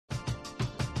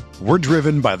We're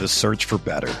driven by the search for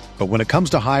better. But when it comes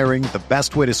to hiring, the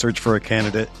best way to search for a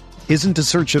candidate isn't to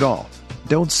search at all.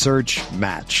 Don't search,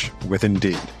 match with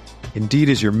Indeed. Indeed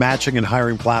is your matching and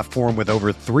hiring platform with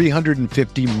over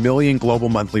 350 million global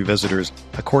monthly visitors,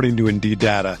 according to Indeed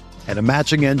data, and a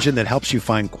matching engine that helps you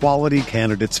find quality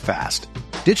candidates fast.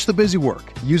 Ditch the busy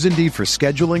work. Use Indeed for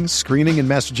scheduling, screening, and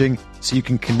messaging so you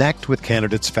can connect with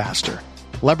candidates faster.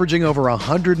 Leveraging over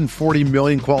 140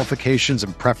 million qualifications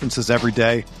and preferences every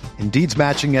day, Indeed's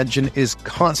matching engine is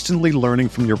constantly learning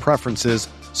from your preferences,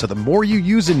 so the more you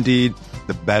use Indeed,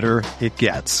 the better it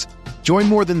gets. Join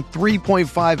more than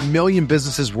 3.5 million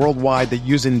businesses worldwide that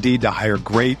use Indeed to hire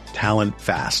great talent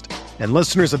fast. And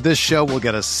listeners of this show will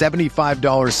get a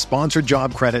 $75 sponsored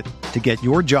job credit to get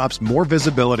your jobs more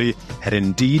visibility at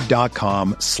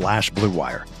Indeed.com/Blue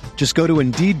Wire. Just go to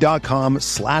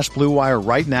Indeed.com/Blue Wire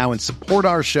right now and support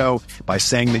our show by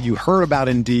saying that you heard about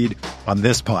Indeed on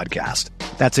this podcast.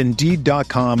 That's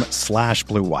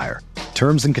Indeed.com/Blue Wire.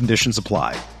 Terms and conditions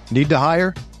apply. Need to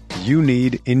hire? You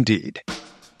need Indeed.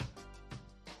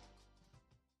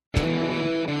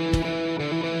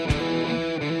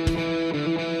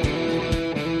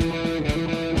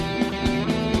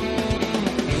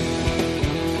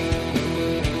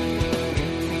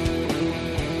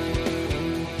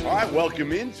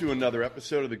 Welcome into another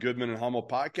episode of the Goodman and Hummel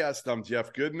podcast. I'm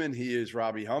Jeff Goodman. He is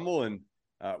Robbie Hummel, and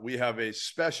we have a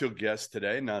special guest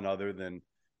today, none other than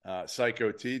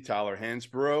Psycho T, Tyler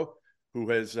Hansbrough, who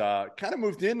has kind of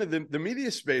moved into the media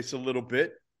space a little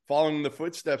bit, following the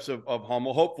footsteps of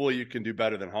Hummel. Hopefully you can do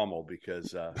better than Hummel,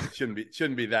 because it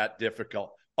shouldn't be that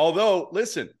difficult. Although,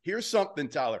 listen, here's something,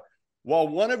 Tyler. While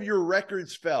one of your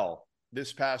records fell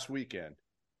this past weekend,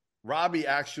 Robbie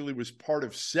actually was part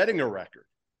of setting a record.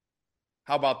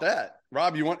 How about that?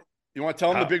 Rob, you want to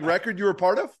tell them the big record you were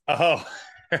part of? Oh,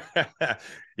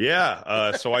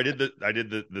 yeah. So I did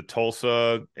the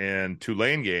Tulsa and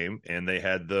Tulane game, and they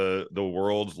had the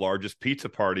world's largest pizza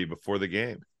party before the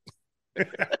game.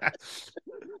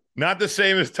 Not the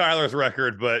same as Tyler's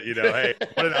record, but hey,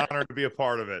 what an honor to be a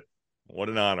part of it. What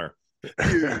an honor.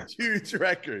 Huge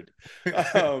record.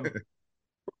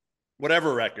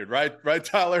 Whatever record, right,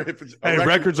 Tyler? If it's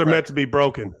records are meant to be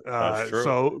broken,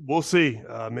 so we'll see.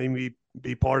 Maybe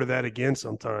be part of that again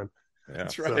sometime. Yeah,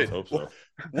 that's right. So. Hope so.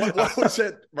 What was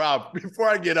it, Rob? Before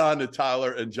I get on to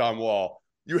Tyler and John Wall,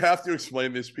 you have to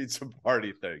explain this pizza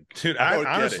party thing, dude.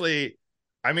 Honestly,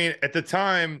 I mean, at the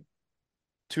time,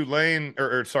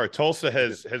 Tulsa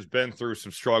has been through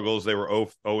some struggles. They were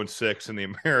 0-6 in the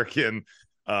American.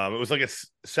 It was like a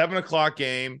 7:00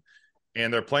 game.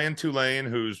 And they're playing Tulane,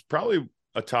 who's probably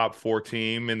a top 4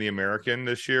 team in the American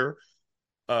this year.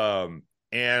 And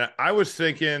I was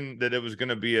thinking that it was going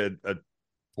to be a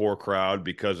poor crowd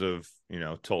because of,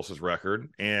 Tulsa's record.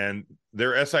 And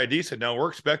their SID said, no, we're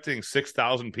expecting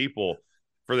 6,000 people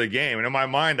for the game. And in my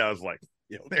mind, I was like,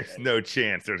 there's no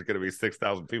chance there's going to be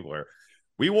 6,000 people here.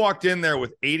 We walked in there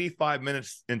with 85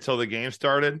 minutes until the game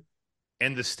started.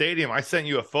 And the stadium, I sent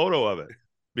you a photo of it,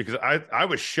 because I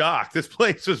was shocked. This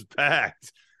place was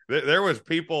packed. There was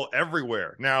people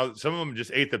everywhere. Now, some of them just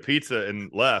ate the pizza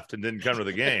and left and didn't come to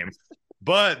the game.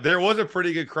 But there was a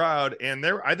pretty good crowd. And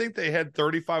I think they had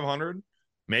 3,500,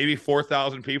 maybe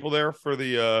 4,000 people there for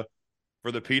the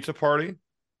pizza party.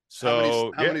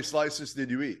 So how many slices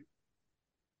did you eat?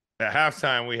 At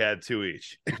halftime, we had 2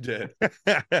 each. You did.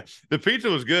 The pizza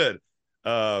was good.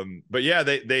 But yeah,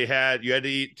 you had to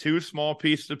eat 2 small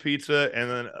pieces of pizza and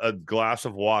then a glass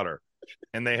of water,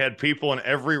 and they had people in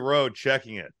every row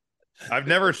checking it. I've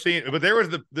never seen, but there was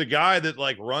the guy that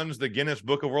runs the Guinness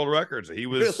Book of World Records. He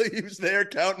was there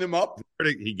counting them up.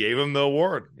 He gave him the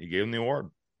award.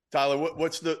 Tyler,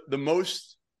 what's the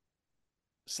most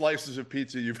slices of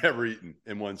pizza you've ever eaten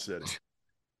in one sitting?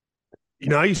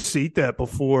 I used to eat that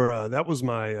before. That was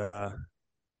my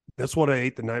that's what I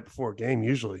ate the night before a game,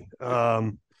 usually.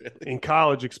 In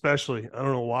college, especially. I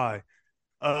don't know why.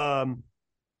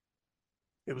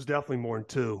 It was definitely more than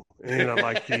 2. And I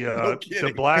like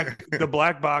the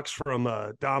black box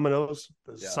from Domino's,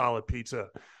 the solid pizza.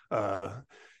 I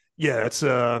used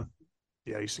to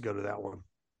go to that one.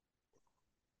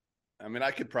 I mean, I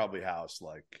could probably house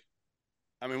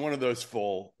one of those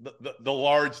full, the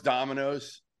large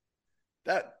Domino's.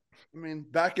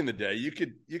 Back in the day, you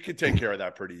could take care of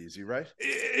that pretty easy, right?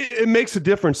 It makes a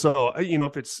difference, though.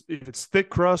 If it's thick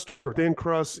crust or thin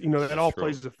crust, that all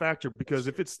plays a factor. Because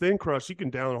if it's thin crust, you can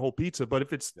down a whole pizza. But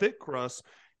if it's thick crust,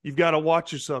 you've got to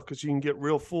watch yourself, because you can get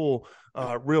real full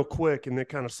real quick, and that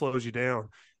kind of slows you down.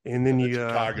 And then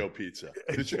Chicago pizza.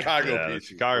 The Chicago pizza.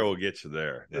 Chicago will get you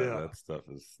there. Yeah. That stuff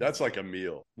that's like a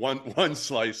meal. One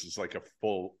slice is like a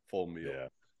full meal. Yeah.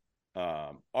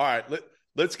 All right,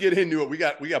 let's get into it. We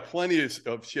got plenty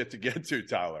of shit to get to,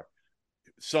 Tyler.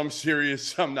 Some serious,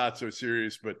 some not so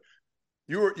serious. But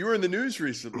you were in the news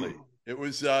recently. It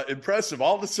was impressive.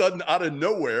 All of a sudden, out of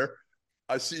nowhere,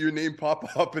 I see your name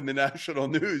pop up in the national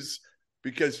news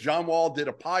because John Wall did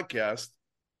a podcast,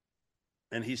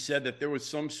 and he said that there was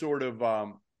some sort of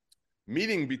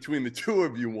meeting between the two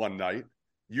of you one night,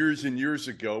 years and years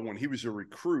ago, when he was a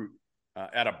recruit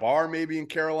at a bar, maybe in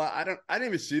Carolina. I didn't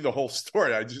even see the whole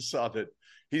story. I just saw that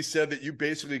he said that you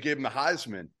basically gave him the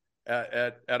Heisman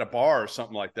at a bar or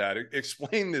something like that.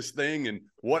 Explain this thing and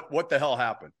what the hell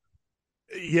happened.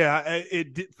 Yeah,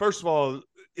 first of all,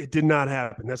 it did not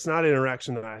happen. That's not an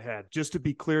interaction that I had. Just to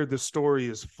be clear, the story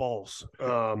is false.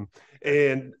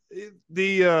 And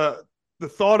the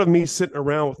thought of me sitting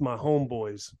around with my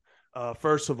homeboys,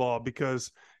 first of all,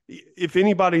 because if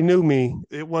anybody knew me,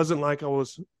 it wasn't like I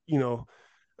was,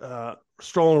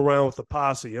 strolling around with the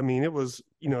posse. I mean, it was,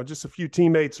 just a few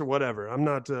teammates or whatever. I'm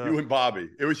not you and Bobby.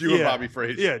 It was you and Bobby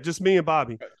Frazier. Yeah, just me and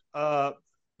Bobby.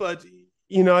 But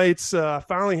it's I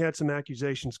finally had some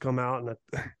accusations come out,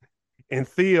 and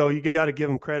Theo, you got to give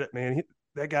him credit, man.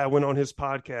 That guy went on his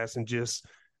podcast and just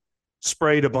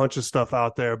sprayed a bunch of stuff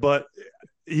out there. But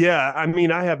yeah, I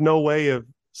mean, I have no way of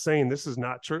saying this is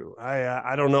not true.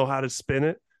 I don't know how to spin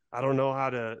it. I don't know how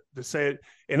to say it.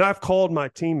 And I've called my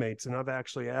teammates and I've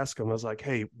actually asked them. I was like,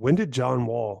 hey, when did John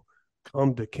Wall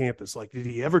come to campus? Like, did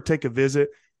he ever take a visit?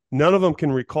 None of them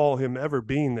can recall him ever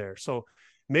being there. So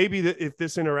maybe if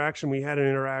this interaction, we had an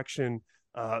interaction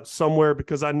somewhere,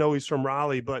 because I know he's from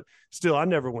Raleigh, but still, I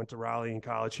never went to Raleigh in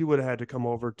college. He would have had to come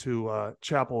over to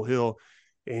Chapel Hill.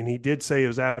 And he did say it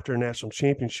was after a national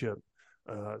championship.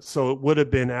 So it would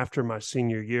have been after my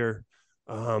senior year,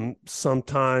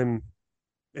 sometime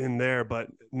in there, but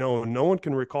no one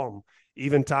can recall him.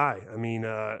 Even Ty. I mean,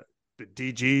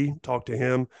 DG, talked to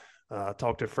him,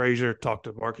 talked to Frazier, talked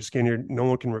to Marcus Skinner. No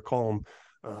one can recall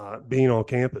him being on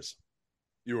campus.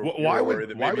 Why would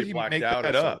he make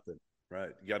that up? Right.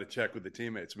 You got to check with the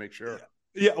teammates, make sure.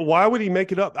 Yeah. Why would he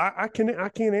make it up? I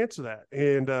can't answer that.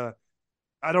 And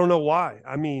I don't know why.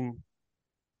 I mean,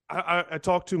 I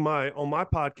talked to on my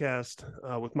podcast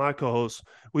with my co-host.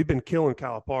 We've been killing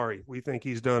Calipari. We think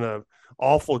he's done an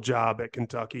awful job at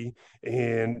Kentucky,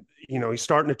 and he's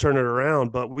starting to turn it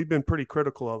around. But we've been pretty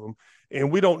critical of him,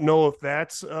 and we don't know if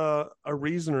that's a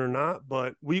reason or not.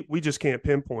 But we just can't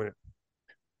pinpoint it.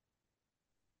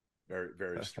 Very,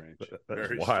 very strange.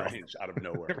 Very strange out of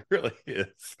nowhere. It really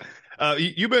is.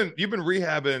 You've been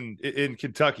rehabbing in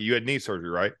Kentucky. You had knee surgery,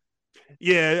 right?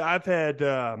 Yeah, I've had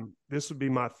this would be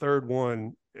my third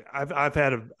one. I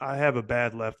have a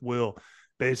bad left wheel,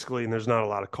 basically, and there's not a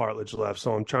lot of cartilage left.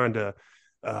 So I'm trying to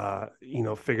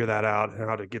figure that out and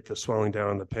how to get the swelling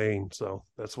down and the pain. So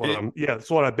that's what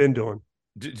that's what I've been doing.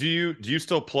 Do you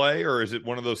still play, or is it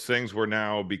one of those things where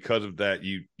now because of that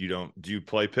you don't do you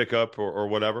play pickup or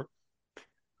whatever?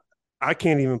 I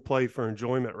can't even play for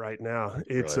enjoyment right now.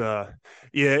 It's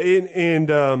really?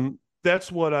 and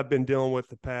that's what I've been dealing with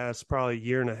the past probably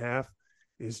year and a half,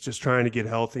 is just trying to get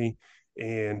healthy.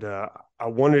 And I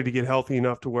wanted to get healthy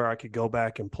enough to where I could go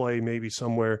back and play maybe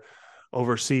somewhere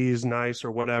overseas, nice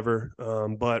or whatever.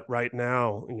 But right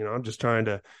now, I'm just trying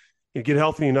to get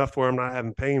healthy enough where I'm not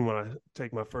having pain when I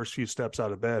take my first few steps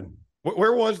out of bed.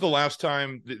 Where was the last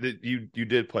time that you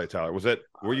did play, Tyler?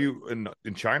 Were you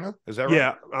in China? Is that right?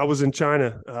 Yeah, I was in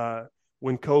China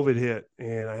when COVID hit,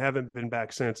 and I haven't been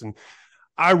back since. And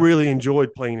I really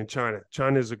enjoyed playing in China.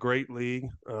 China is a great league.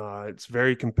 It's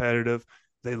very competitive.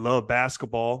 They love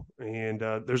basketball, and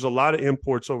there's a lot of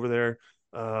imports over there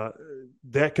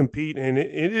that compete, and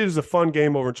it is a fun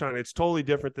game over in China. It's totally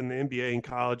different than the NBA in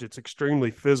college. It's extremely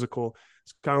physical.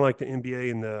 It's kind of like the NBA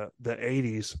in the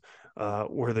 80s,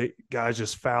 where the guys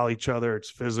just foul each other. It's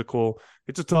physical.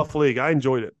 It's a tough league. I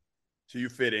enjoyed it. So you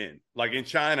fit in. Like in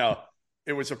China,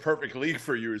 it was a perfect league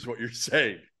for you, is what you're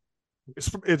saying.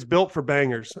 It's built for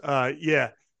bangers. Yeah.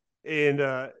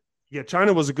 And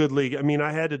China was a good league. I mean,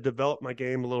 I had to develop my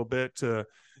game a little bit to,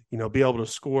 be able to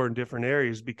score in different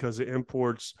areas, because the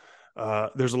imports,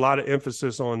 there's a lot of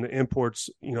emphasis on the imports,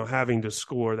 having to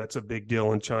score. That's a big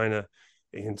deal in China.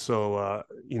 And so,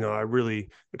 I really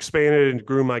expanded and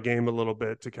grew my game a little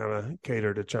bit to kind of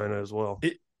cater to China as well.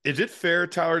 Is it fair,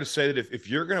 Tyler, to say that if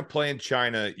you're going to play in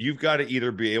China, you've got to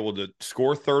either be able to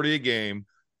score 30 a game,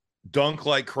 dunk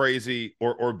like crazy,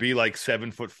 or be like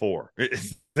 7'4"?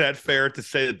 Is that fair to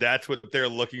say that that's what they're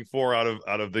looking for out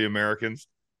of the Americans?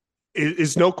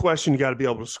 It's no question you got to be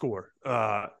able to score.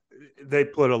 They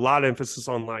put a lot of emphasis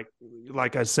on,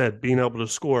 like I said, being able to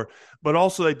score, but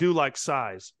also they do like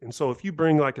size. And so if you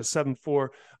bring like a 7'4",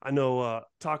 I know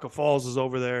Taka Falls is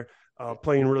over there.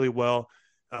 playing really well.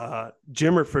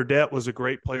 Jimmer Fredette was a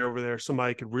great player over there.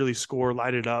 Somebody could really score,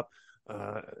 light it up.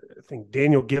 I think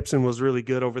Daniel Gibson was really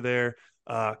good over there.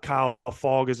 Kyle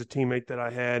Fogg is a teammate that I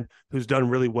had who's done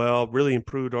really well, really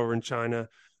improved over in China.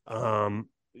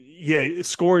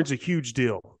 Scoring's a huge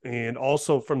deal. And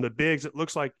also from the bigs, it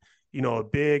looks like, a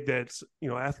big that's,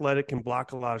 athletic, can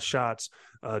block a lot of shots,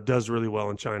 does really well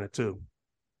in China too.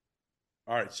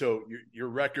 All right. So your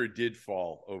record did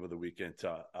fall over the weekend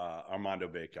to Armando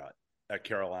Bacot at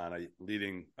Carolina,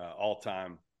 leading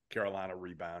all-time Carolina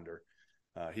rebounder.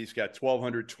 He's got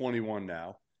 1,221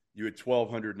 now. You had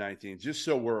 1,219. Just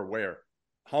so we're aware,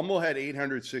 Hummel had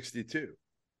 862,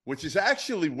 which is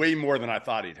actually way more than I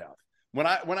thought he'd have. When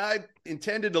I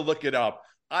intended to look it up,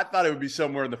 I thought it would be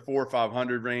somewhere in the 400 or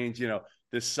 500 range.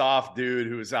 This soft dude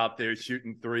who was out there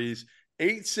shooting threes.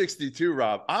 862,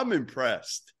 Rob. I'm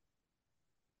impressed.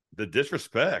 The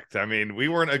disrespect. I mean, we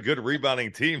weren't a good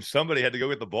rebounding team. Somebody had to go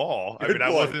get the ball. I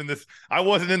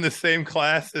wasn't in the same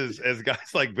class as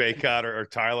guys like Bacot or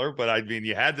Tyler, but I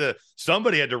mean,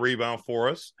 somebody had to rebound for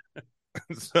us.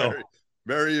 So very,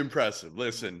 very impressive.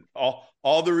 Listen,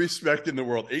 all the respect in the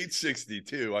world.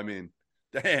 862. I mean,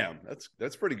 damn,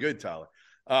 that's pretty good, Tyler.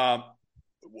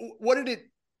 What did it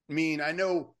mean? I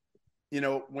know,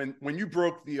 when you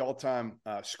broke the all-time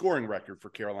scoring record for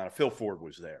Carolina, Phil Ford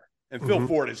was there. And Phil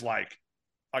Ford is like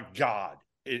a god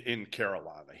in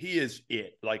Carolina. He is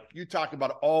it. Like, you talk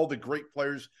about all the great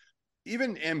players,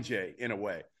 even MJ in a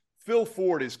way. Phil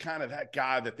Ford is kind of that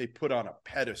guy that they put on a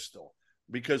pedestal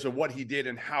because of what he did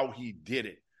and how he did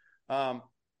it.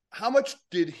 How much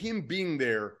did him being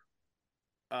there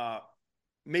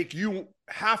make you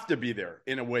have to be there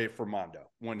in a way for Mondo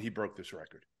when he broke this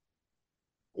record?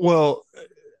 Well,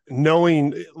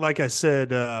 knowing, like I said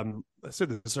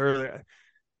this earlier,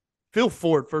 Phil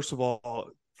Ford, first of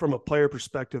all, from a player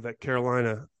perspective at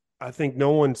Carolina, I think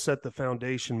no one set the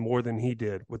foundation more than he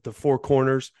did with the four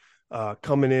corners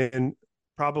coming in,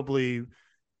 probably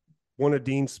one of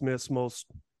Dean Smith's most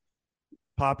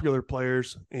popular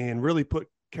players, and really put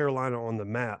Carolina on the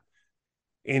map.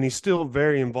 And he's still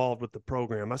very involved with the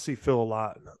program. I see Phil a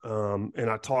lot, and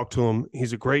I talk to him.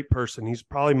 He's a great person. He's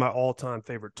probably my all-time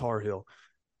favorite Tar Heel.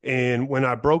 And when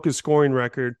I broke his scoring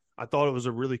record, I thought it was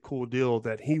a really cool deal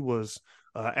that he was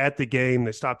at the game.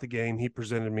 They stopped the game. He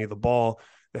presented me the ball.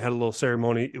 They had a little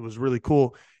ceremony. It was really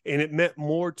cool. And it meant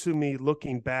more to me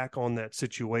looking back on that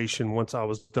situation once I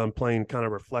was done playing, kind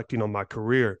of reflecting on my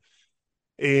career.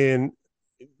 And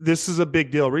this is a big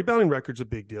deal. Rebounding record's a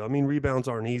big deal. I mean, rebounds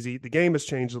aren't easy. The game has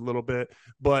changed a little bit,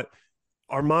 but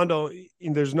Armando,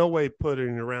 there's no way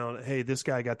putting it around, hey, this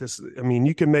guy got this. I mean,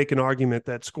 you can make an argument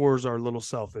that scores are a little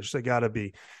selfish. They got to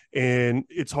be. And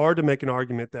it's hard to make an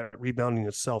argument that rebounding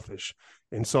is selfish.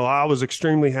 And so I was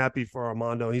extremely happy for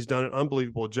Armando. He's done an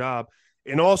unbelievable job.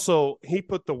 And also, he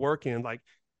put the work in. Like,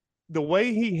 the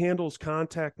way he handles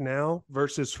contact now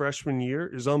versus freshman year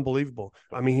is unbelievable.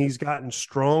 I mean, he's gotten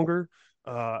stronger.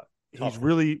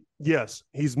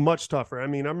 He's much tougher. I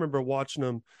mean, I remember watching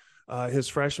him his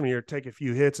freshman year take a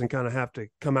few hits and kind of have to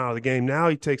come out of the game. Now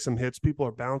he takes some hits. People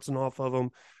are bouncing off of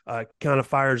him, kind of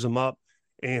fires him up.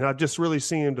 And I've just really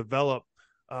seen him develop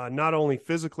not only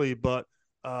physically, but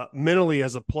mentally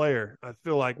as a player. I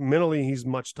feel like mentally he's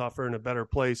much tougher in a better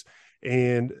place.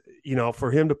 And, for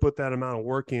him to put that amount of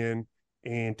work in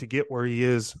and to get where he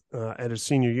is at his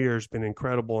senior year has been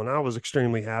incredible. And I was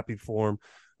extremely happy for him.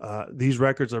 These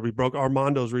records will be broke.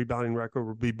 Armando's rebounding record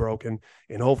will be broken,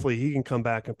 and hopefully he can come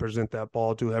back and present that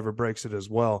ball to whoever breaks it as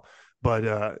well.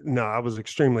 But no, I was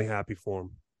extremely happy for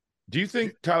him. Do you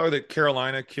think, Tyler, that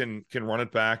Carolina can run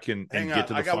it back and get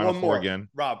to the Final Four again?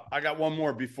 Rob, I got one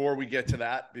more before we get to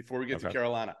that, before we get to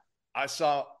Carolina. I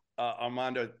saw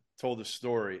Armando told a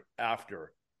story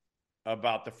after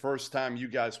about the first time you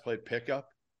guys played pickup.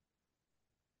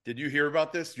 Did you hear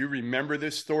about this? Do you remember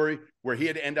this story where he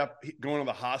had to end up going to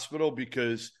the hospital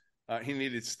because he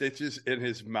needed stitches in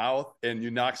his mouth and you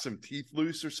knocked some teeth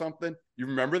loose or something? You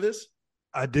remember this?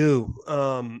 I do.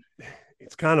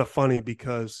 It's kind of funny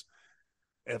because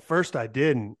at first I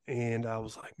didn't, and I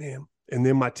was like, man. And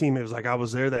then my teammate was like, I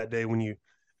was there that day when you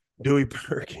Dewey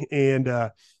Burke. And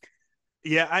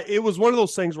it was one of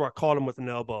those things where I caught him with an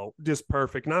elbow, just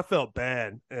perfect. And I felt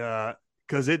bad.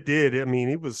 Because it did. I mean,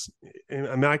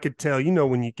 I could tell,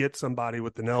 when you get somebody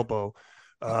with an elbow,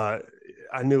 I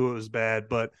knew it was bad,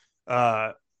 but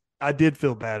I did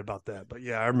feel bad about that. But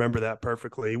yeah, I remember that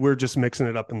perfectly. We were just mixing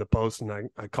it up in the post, and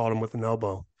I caught him with an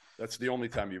elbow. That's the only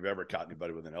time you've ever caught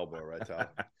anybody with an elbow, right, Tyler?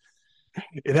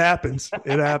 It happens.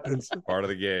 It happens. Part of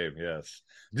the game, yes.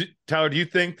 Tyler, do you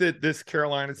think that this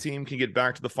Carolina team can get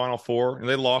back to the Final Four? And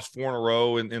they lost 4 in a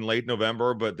row in late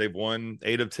November, but they've won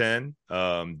 8 of 10.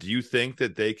 Do you think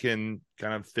that they can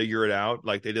kind of figure it out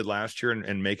like they did last year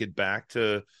and make it back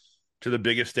to the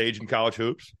biggest stage in college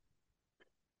hoops?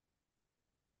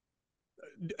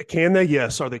 Can they?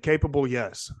 Yes. Are they capable?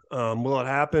 Yes. Will it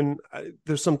happen?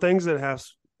 There's some things that have,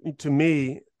 to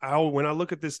me, when I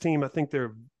look at this team, I think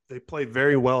they play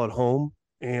very well at home,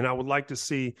 and I would like to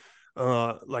see,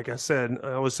 like I said,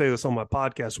 I always say this on my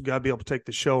podcast, we got to be able to take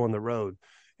the show on the road.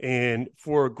 And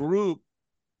for a group,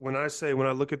 when I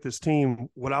look at this team,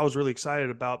 what I was really excited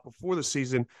about before the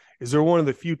season is they're one of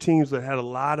the few teams that had a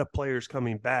lot of players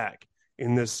coming back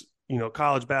in this,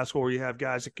 college basketball where you have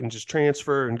guys that can just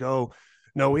transfer and go.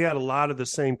 No, we had a lot of the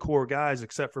same core guys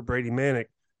except for Brady Manick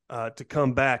to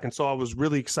come back. And so I was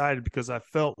really excited because I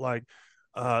felt like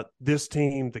this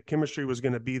team, the chemistry was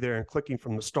going to be there and clicking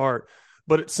from the start.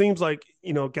 But it seems like,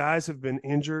 guys have been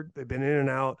injured. They've been in and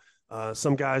out.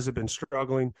 Some guys have been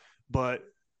struggling. But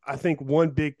I think one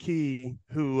big key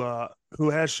who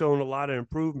has shown a lot of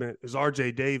improvement is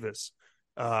R.J. Davis.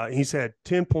 He's had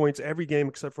 10 points every game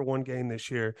except for one game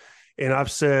this year. And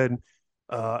I've said –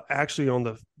 actually on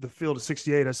the field of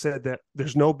 68, I said that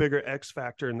there's no bigger X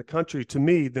factor in the country to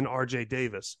me than RJ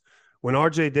Davis. When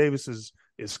RJ Davis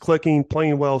is clicking,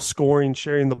 playing well, scoring,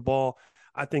 sharing the ball,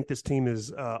 I think this team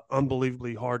is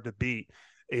unbelievably hard to beat.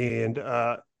 And,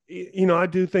 I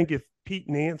do think if Pete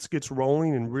Nance gets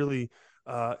rolling and really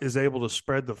is able to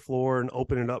spread the floor and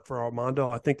open it up for Armando,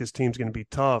 I think this team's going to be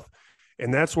tough.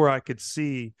 And that's where I could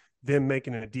see them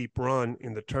making a deep run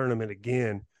in the tournament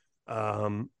again.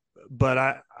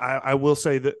 But I will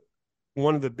say that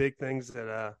one of the big things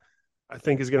that I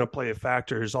think is going to play a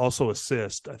factor is also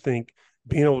assist. I think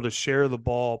being able to share the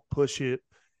ball, push it,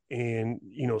 and,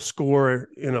 score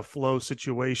in a flow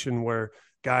situation where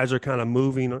guys are kind of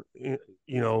moving,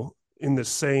 in the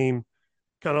same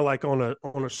kind of like on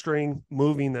a string,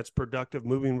 moving that's productive,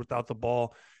 moving without the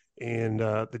ball, and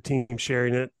the team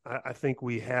sharing it. I think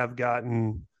we have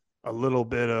gotten a little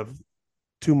bit of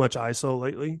too much ISO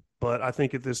lately. But I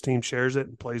think if this team shares it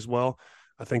and plays well,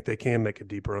 I think they can make a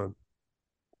deep run.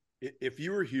 If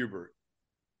you were Hubert,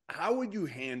 how would you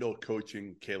handle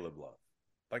coaching Caleb Love?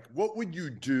 Like, what would you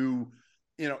do?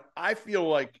 I feel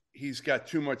like he's got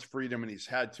too much freedom and he's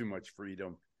had too much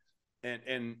freedom.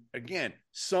 And again,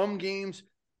 some games,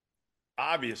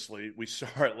 obviously, we saw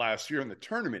it last year in the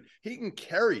tournament. He can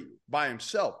carry you by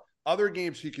himself. Other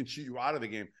games, he can shoot you out of the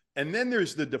game. And then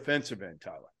there's the defensive end,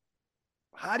 Tyler.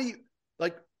 How do you –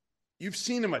 you've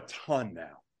seen him a ton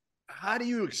now. How do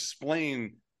you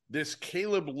explain this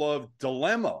Caleb Love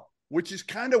dilemma, which is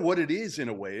kind of what it is in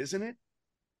a way, isn't it?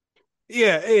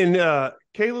 Yeah, and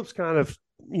Caleb's kind of,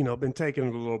 been taking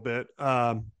it a little bit.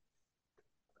 And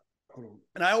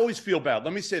I always feel bad.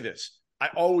 Let me say this. I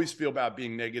always feel bad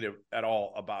being negative at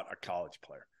all about a college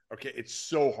player. Okay, it's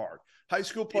so hard. High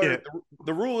school player, yeah.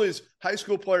 The rule is high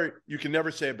school player, you can never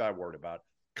say a bad word about.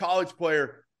 College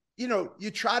player,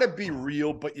 you try to be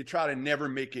real, but you try to never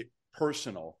make it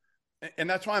personal. And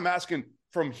that's why I'm asking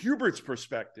from Hubert's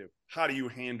perspective, how do you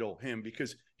handle him?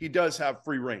 Because he does have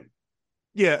free reign.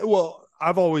 Yeah, well,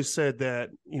 I've always said that,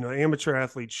 amateur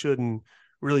athletes shouldn't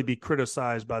really be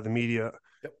criticized by the media.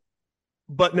 Yep.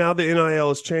 But now the NIL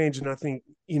has changed, and I think,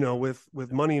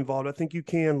 with money involved, I think you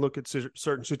can look at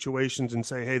certain situations and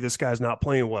say, hey, this guy's not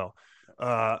playing well.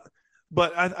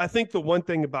 But I think the one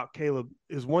thing about Caleb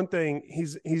is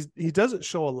he doesn't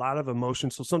show a lot of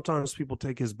emotion. So sometimes people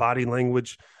take his body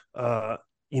language, out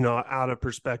of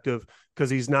perspective because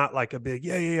he's not like a big,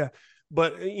 yeah.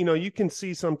 But, you can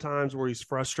see sometimes where he's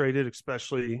frustrated,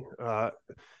 especially,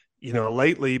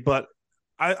 lately. But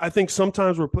I think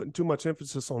sometimes we're putting too much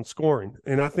emphasis on scoring.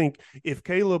 And I think if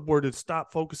Caleb were to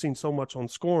stop focusing so much on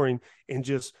scoring and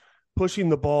just pushing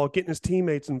the ball, getting his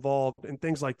teammates involved and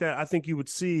things like that, I think you would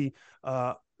see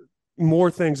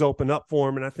more things open up for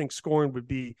him. And I think scoring would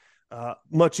be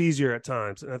much easier at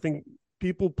times. And I think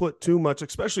people put too much,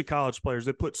 especially college players,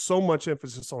 they put so much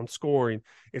emphasis on scoring.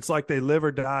 It's like they live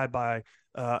or die by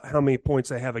how many points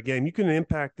they have a game. You can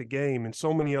impact the game in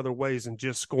so many other ways than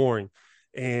just scoring.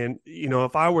 And,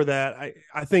 if I were that,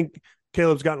 I think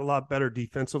Caleb's gotten a lot better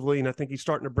defensively, and I think he's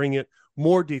starting to bring it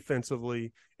more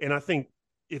defensively. And I think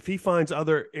if he finds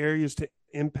other areas to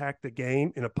impact the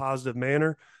game in a positive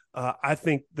manner, I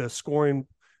think the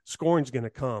scoring's going to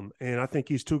come. And I think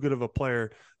he's too good of a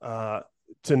player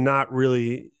to not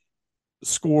really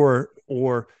score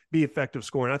or be effective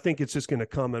scoring. I think it's just going to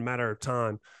come in a matter of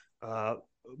time.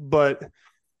 But,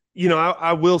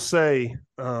 I will say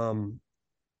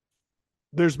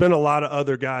there's been a lot of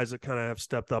other guys that kind of have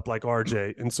stepped up, like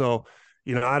RJ. And so,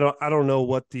 I don't know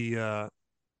what the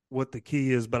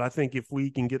key is, but I think if we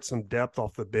can get some depth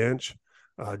off the bench,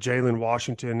 Jalen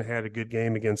Washington had a good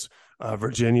game against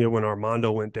Virginia when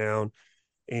Armando went down,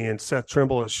 and Seth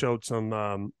Trimble has showed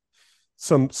some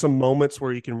moments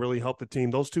where he can really help the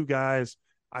team. Those two guys,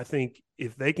 I think,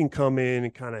 if they can come in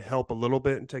and kind of help a little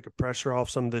bit and take a pressure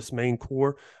off some of this main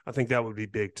core, I think that would be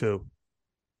big too.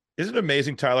 Isn't it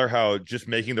amazing, Tyler, how just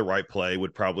making the right play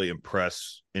would probably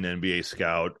impress an NBA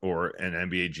scout or an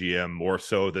NBA GM more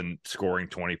so than scoring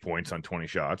 20 points on 20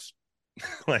 shots?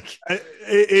 Like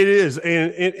it is.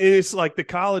 And it's like the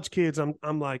college kids,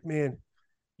 I'm like, man,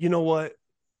 you know what?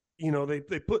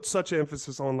 They put such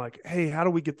emphasis on like, hey, how do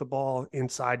we get the ball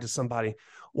inside to somebody?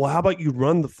 Well, how about you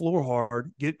run the floor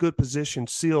hard, get good position,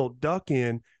 seal, duck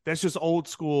in? That's just old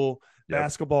school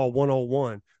basketball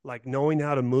 101, like knowing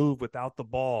how to move without the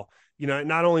ball.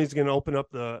 Not only is it going to open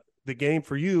up the game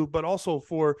for you, but also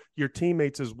for your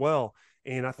teammates as well.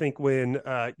 And I think when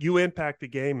you impact the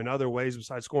game in other ways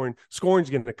besides scoring's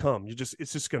going to come.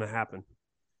 It's just going to happen.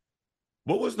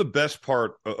 What was the best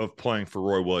part of playing for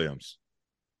Roy Williams?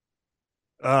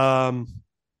 Man,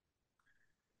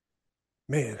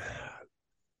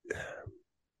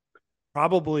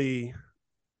 probably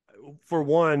for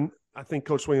one, I think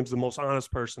Coach Williams is the most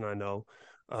honest person I know.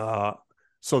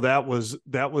 So that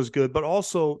was good, but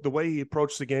also the way he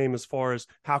approached the game as far as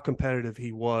how competitive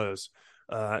he was.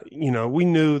 We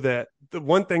knew that the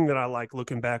one thing that I like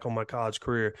looking back on my college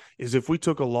career is if we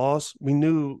took a loss, we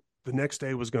knew the next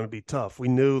day was going to be tough. We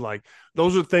knew, like,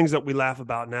 those are things that we laugh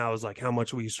about now, is like how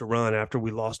much we used to run after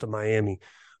we lost to Miami.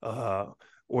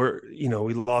 Or, we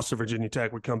lost to Virginia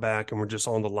Tech, we come back and we're just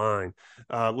on the line,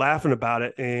 laughing about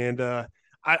it. And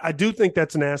I do think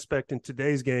that's an aspect in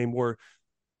today's game where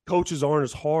coaches aren't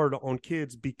as hard on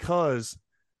kids because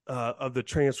of the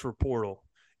transfer portal.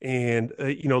 And,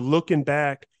 looking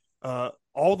back,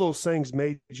 all those things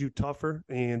made you tougher,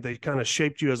 and they kind of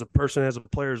shaped you as a person, as a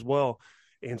player as well.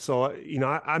 And so,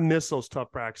 I miss those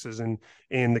tough practices and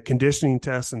the conditioning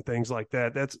tests and things like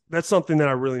that. That's something that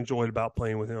I really enjoyed about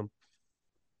playing with him.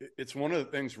 It's one of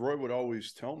the things Roy would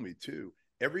always tell me too.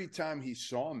 Every time he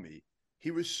saw me, he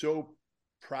was so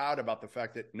proud about the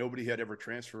fact that nobody had ever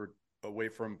transferred away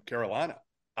from Carolina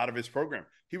out of his program.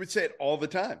 He would say it all the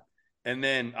time. And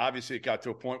then obviously it got to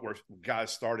a point where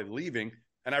guys started leaving.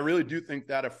 And I really do think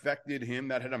that affected him.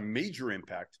 That had a major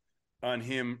impact on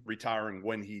him retiring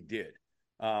when he did.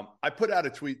 I put out a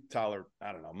tweet, Tyler,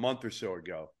 I don't know, a month or so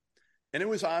ago. And it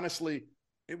was honestly,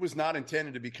 it was not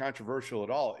intended to be controversial at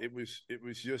all. It was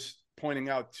just pointing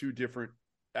out two different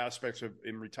aspects of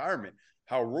in retirement,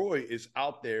 how Roy is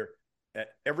out there at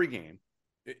every game.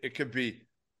 It could be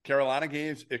Carolina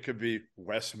games. It could be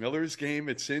Wes Miller's game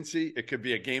at Cincy. It could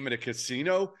be a game at a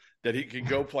casino that he can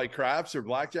go play craps or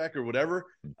blackjack or whatever.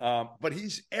 But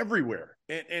he's everywhere,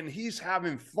 and he's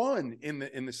having fun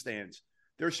in the stands.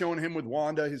 They're showing him with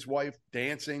Wanda, his wife,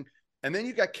 dancing. And then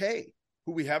you got Kay,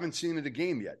 who we haven't seen in the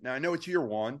game yet. Now, I know it's year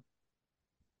one.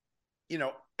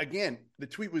 Again, the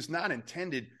tweet was not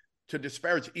intended to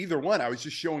disparage either one. I was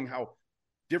just showing how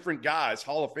different guys,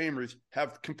 Hall of Famers,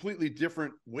 have completely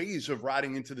different ways of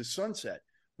riding into the sunset.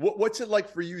 What's it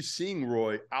like for you seeing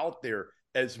Roy out there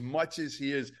as much as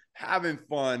he is having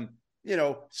fun,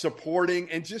 supporting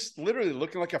and just literally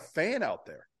looking like a fan out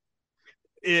there?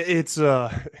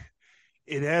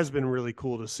 It has been really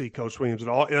cool to see Coach Williams at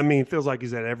all. I mean, it feels like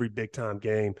he's at every big time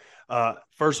game.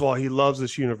 First of all, he loves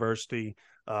this university,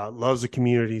 loves the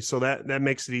community. So that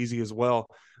makes it easy as well.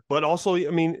 But also,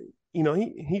 I mean,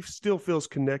 he still feels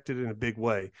connected in a big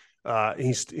way.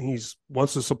 He's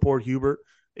wants to support Hubert.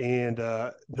 And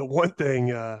the one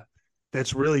thing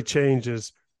that's really changed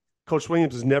is Coach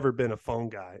Williams has never been a phone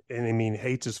guy. And I mean,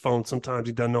 hates his phone. Sometimes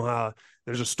he doesn't know how.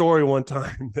 There's a story one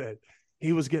time that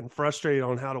he was getting frustrated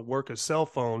on how to work a cell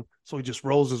phone. So he just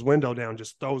rolls his window down,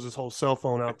 just throws his whole cell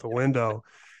phone out the window,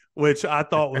 which I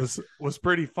thought was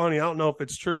pretty funny. I don't know if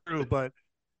it's true, but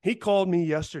he called me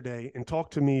yesterday and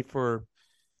talked to me for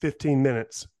 15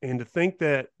 minutes. And to think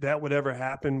that would ever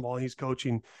happen while he's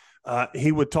coaching,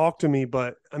 he would talk to me,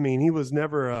 but I mean, he was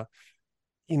never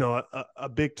a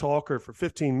big talker for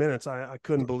 15 minutes. I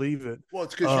couldn't believe it. Well,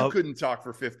 it's because you couldn't talk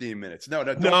for 15 minutes. No,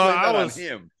 don't blame that on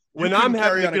him. When I'm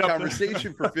having a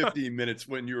conversation for 15 minutes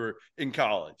when you were in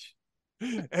college.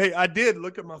 Hey, I did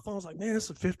look at my phone. I was like, man, it's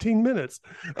 15 minutes.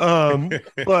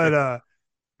 But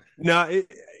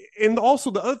and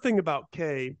also the other thing about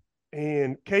Kay,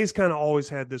 and Kay's kind of always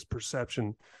had this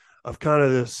perception of kind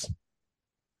of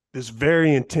this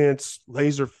very intense,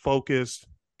 laser focused,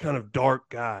 kind of dark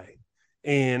guy.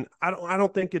 And I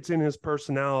don't think it's in his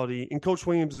personality. And Coach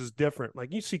Williams is different.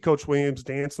 Like, you see Coach Williams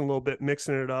dancing a little bit,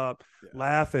 mixing it up,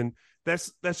 laughing.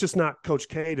 That's just not Coach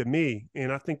K to me.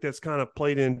 And I think that's kind of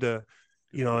played into,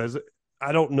 as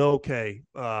I don't know K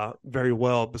very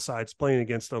well besides playing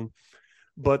against him.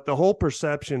 But the whole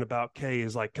perception about K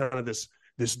is like kind of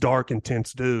this dark,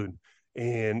 intense dude.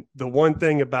 And the one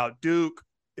thing about Duke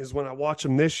is, when I watch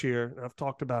him this year, and I've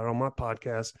talked about it on my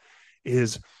podcast,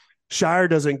 is Shire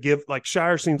doesn't give, like,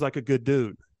 Shire seems like a good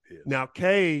dude. Now,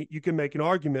 K, you can make an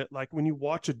argument, like, when you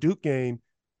watch a Duke game,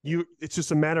 it's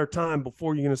just a matter of time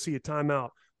before you're going to see a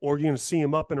timeout, or you're going to see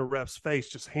him up in a ref's face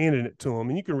just handing it to him.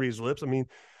 And you can read his lips. I mean,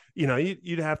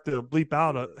 you'd have to bleep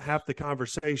out half the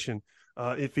conversation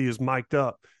if he is mic'd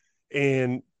up.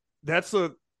 And that's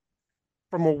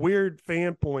from a weird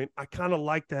fan point, I kind of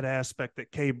like that aspect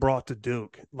that K brought to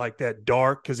Duke, like that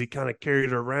dark, because he kind of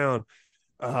carried it around.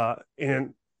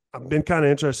 And I've been kind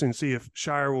of interested to see if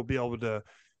Shire will be able to,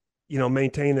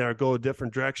 maintain that or go a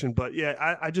different direction. But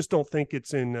yeah, I just don't think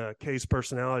it's in K's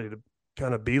personality to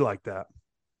kind of be like that.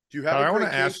 Do you have a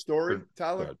great K story,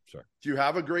 Tyler? Sorry. Do you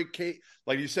have a great K?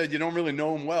 Like you said, you don't really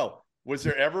know him well. Was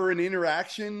there ever an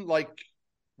interaction like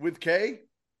with K?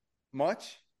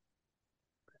 Much?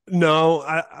 No,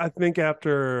 I think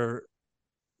after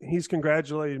he's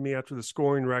congratulated me after the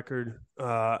scoring record.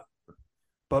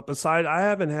 But beside, I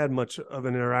haven't had much of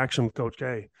an interaction with Coach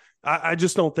K. I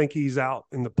just don't think he's out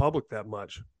in the public that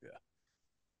much. Yeah.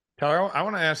 Tyler, I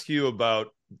want to ask you about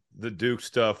the Duke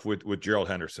stuff with Gerald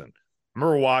Henderson. I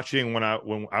remember watching when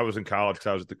I was in college, because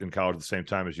I was in college at the same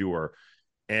time as you were.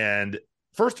 And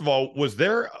first of all, was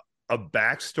there a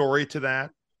backstory to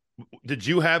that? Did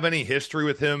you have any history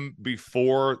with him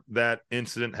before that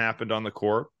incident happened on the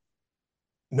court?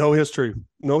 No history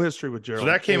with Gerald.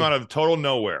 So that came out of total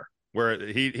nowhere, where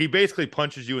he basically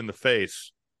punches you in the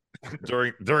face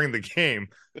during the game.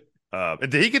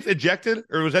 Did he get ejected,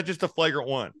 or was that just a flagrant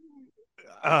one?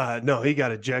 No, he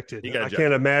got ejected. I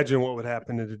can't imagine what would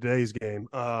happen in today's game.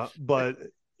 But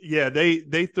yeah,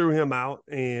 they threw him out,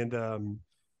 and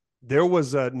there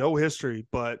was no history.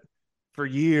 But for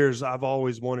years, I've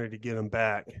always wanted to get him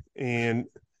back, and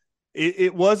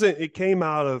it came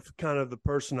out of kind of the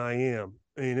person I am,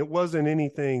 and it wasn't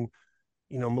anything,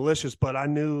 malicious. But I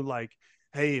knew, like,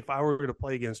 hey, if I were to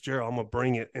play against Gerald, I'm going to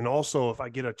bring it. And also, if I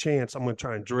get a chance, I'm going to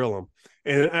try and drill him.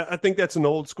 And I think that's an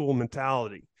old school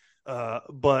mentality.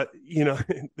 But,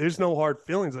 there's no hard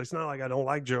feelings. It's not like I don't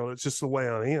like Gerald. It's just the way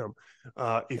I am.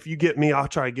 If you get me, I'll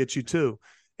try to get you too.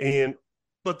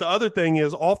 But the other thing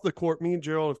is, off the court, me and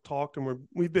Gerald have talked, and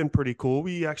we've been pretty cool.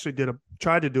 We actually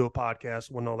tried to do a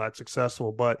podcast, wasn't all that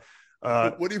successful. But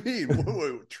what do you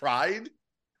mean? Tried?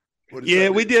 Yeah,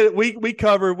 we did. We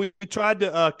covered. We tried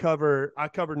to cover. I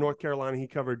covered North Carolina. He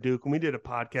covered Duke, and we did a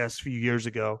podcast a few years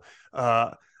ago.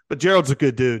 But Gerald's a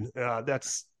good dude.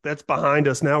 That's behind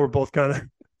us now. We're both kind of.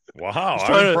 Wow,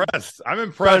 I'm impressed. I'm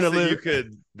impressed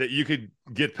that you could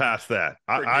get past that.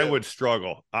 I would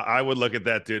struggle. I would look at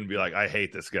that dude and be like, I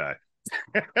hate this guy.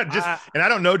 And I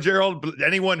don't know Gerald, but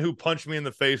anyone who punched me in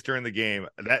the face during the game,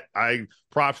 that I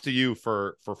props to you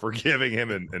for forgiving him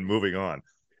and moving on.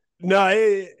 No,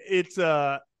 it's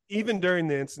even during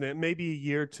the incident, maybe a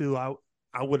year or two, I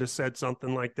would have said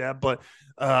something like that. But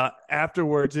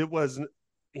afterwards, it was,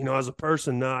 as a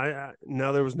person, no,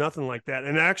 there was nothing like that.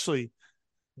 And actually,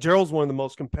 Gerald's one of the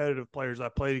most competitive players I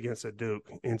played against at Duke.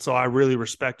 And so I really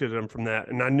respected him from that.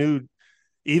 And I knew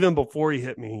even before he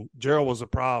hit me, Gerald was a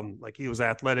problem. Like, he was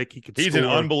athletic. He's score. An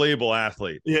unbelievable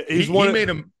athlete. Yeah,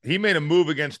 he made a move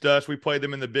against us. We played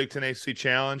them in the Big Ten ACC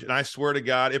Challenge. And I swear to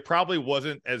God, it probably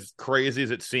wasn't as crazy as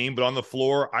it seemed, but on the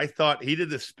floor, I thought he did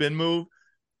the spin move,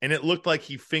 and it looked like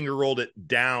he finger rolled it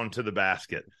down to the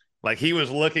basket. Like, he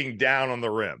was looking down on the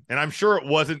rim. And I'm sure it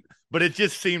wasn't, but it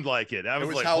just seemed like it. It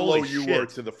was like, how low you shit. were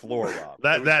to the floor, Rob.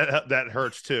 That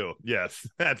hurts too. Yes,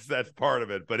 that's part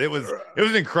of it. But it was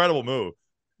an incredible move.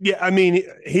 Yeah, I mean,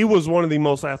 he was one of the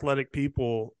most athletic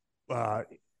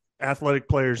athletic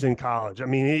players in college. I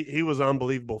mean, he was an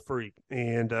unbelievable freak.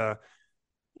 And, I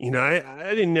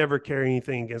didn't never carry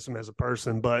anything against him as a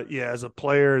person. But, yeah, as a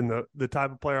player and the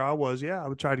type of player I was, I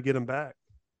would try to get him back.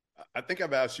 I think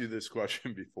I've asked you this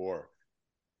question before.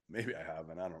 Maybe I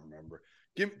haven't. I don't remember.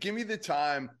 Give me the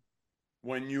time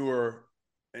when you were,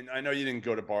 and I know you didn't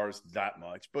go to bars that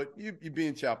much, but you be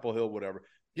in Chapel Hill, whatever.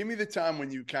 Give me the time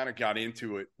when you kind of got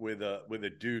into it with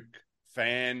a Duke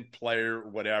fan, player,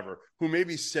 whatever, who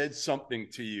maybe said something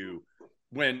to you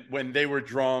when they were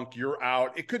drunk, you're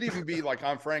out. It could even be like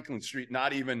on Franklin Street,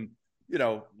 not even,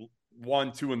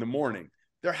 1, 2 in the morning.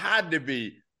 There had to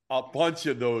be a bunch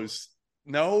of those.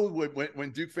 No, when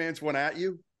Duke fans went at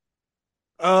you?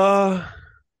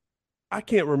 I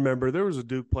can't remember. There was a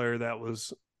Duke player that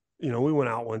was, we went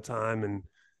out one time and,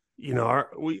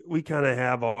 we kind of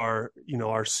have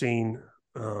our scene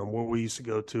where we used to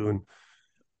go to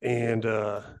and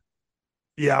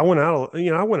yeah, I went out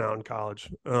in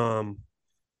college.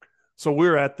 So we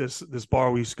were at this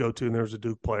bar we used to go to and there was a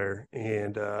Duke player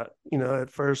and,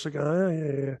 at first I go, oh,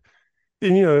 yeah.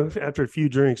 And, after a few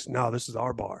drinks, no, this is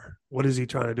our bar. What is he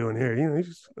trying to do in here?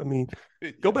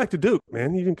 Go back to Duke,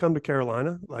 man. You can come to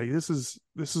Carolina. Like this is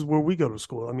where we go to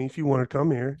school. I mean, if you want to come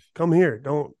here, come here.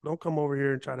 Don't come over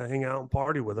here and try to hang out and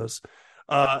party with us.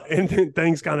 And then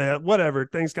things kind of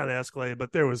escalated,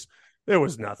 but there was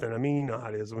nothing. I mean, you know how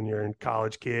it is when you're in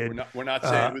college, kid. We're not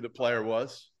saying who the player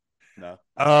was. No.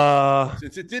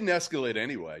 Since it didn't escalate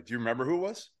anyway. Do you remember who it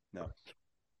was? No.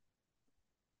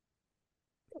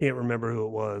 Can't remember who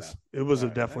it was. No. It was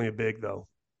definitely a big though.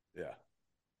 Yeah.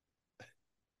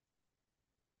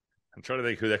 I'm trying to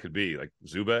think who that could be, like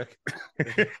Zubek,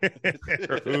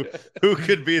 or who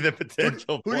could be the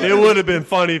potential player? It would have been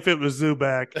funny if it was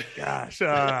Zubek. Gosh,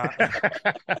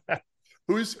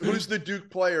 who's the Duke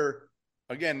player?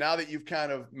 Again, now that you've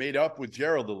kind of made up with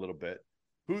Gerald a little bit,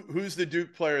 who's the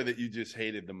Duke player that you just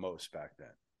hated the most back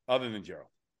then, other than Gerald?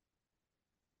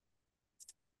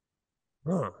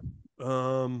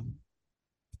 Man,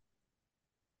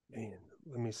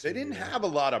 let me see. They didn't have a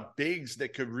lot of bigs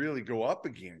that could really go up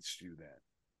against you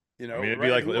then. I mean,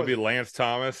 it'd be Lance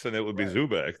Thomas and it would be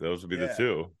Zubek. Those would be the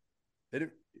two.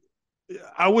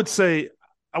 I would say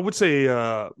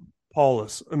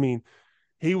Paulus. I mean,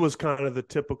 he was kind of the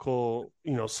typical,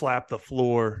 slap the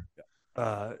floor.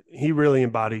 He really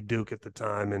embodied Duke at the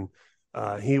time,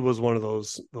 and he was one of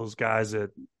those guys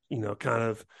that kind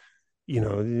of.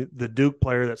 The Duke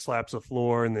player that slaps the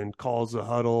floor and then calls the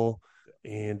huddle.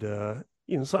 And,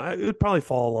 so it would probably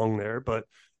fall along there. But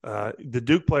the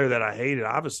Duke player that I hated,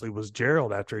 obviously, was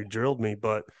Gerald after he drilled me.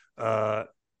 But I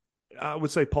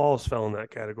would say Paulus fell in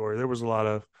that category. There was a lot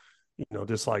of,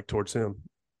 dislike towards him.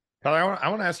 I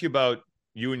want to ask you about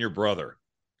you and your brother,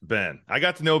 Ben. I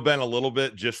got to know Ben a little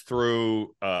bit just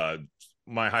through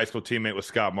my high school teammate was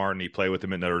Scott Martin. He played with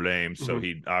him at Notre Dame. So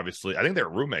he obviously – I think they were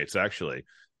roommates, actually.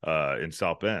 In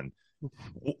South Bend.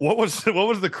 What was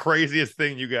the craziest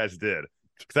thing you guys did?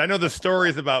 Because I know the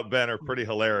stories about Ben are pretty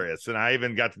hilarious, and I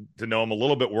even got to know him a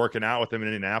little bit working out with him in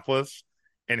Indianapolis.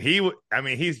 And he's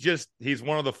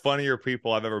one of the funnier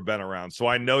people I've ever been around. So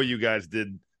I know you guys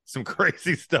did some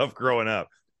crazy stuff growing up.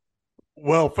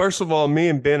 Well, first of all, me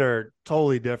and Ben are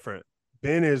totally different.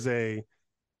 Ben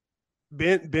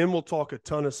will talk a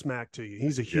ton of smack to you.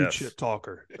 He's a huge shit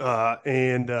talker,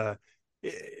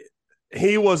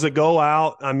 he was a go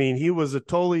out. I mean, he was a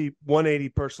totally 180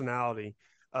 personality.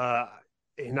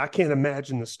 And I can't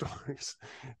imagine the stories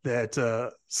that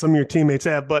some of your teammates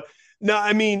have. But no,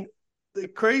 I mean, the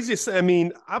craziest,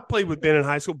 I played with Ben in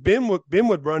high school. Ben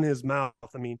would run his mouth.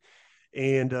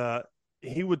 And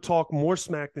he would talk more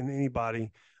smack than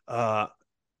anybody.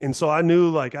 And so I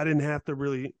knew I didn't have to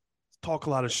really talk a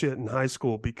lot of shit in high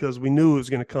school because we knew it was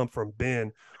going to come from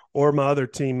Ben or my other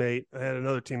teammate. I had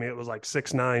another teammate that was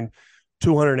 6'9",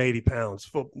 280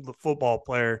 pounds, the football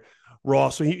player,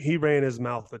 Ross. So he ran his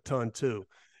mouth a ton too.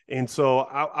 And so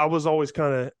I was always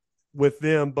kind of with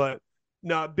them. But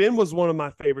no, Ben was one of my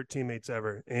favorite teammates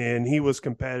ever. And he was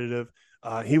competitive.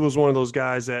 He was one of those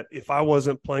guys that if I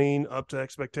wasn't playing up to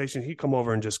expectation, he'd come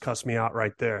over and just cuss me out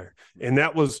right there. And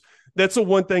that's the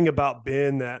one thing about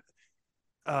Ben that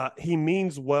he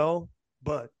means well,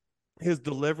 but his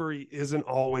delivery isn't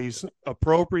always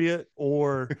appropriate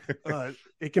or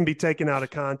it can be taken out of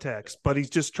context, but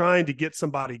he's just trying to get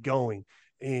somebody going.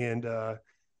 And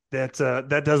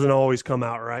that doesn't always come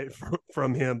out right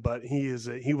from him, but he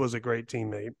was a great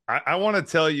teammate. I want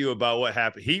to tell you about what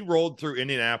happened. He rolled through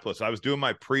Indianapolis. I was doing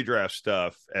my pre-draft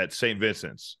stuff at St.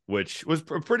 Vincent's, which was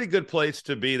a pretty good place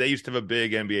to be. They used to have a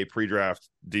big NBA pre-draft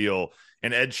deal,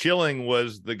 and Ed Schilling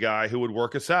was the guy who would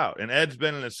work us out. And Ed's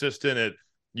been an assistant at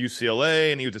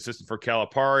UCLA, and he was assistant for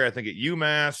Calipari, I think, at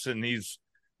UMass, and he's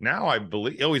now, I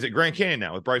believe, he's at Grand Canyon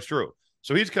now with Bryce Drew.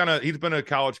 So he's been a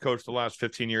college coach the last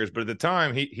 15 years, but at the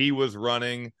time he was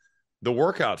running the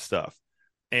workout stuff.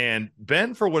 And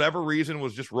Ben, for whatever reason,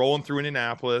 was just rolling through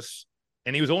Indianapolis,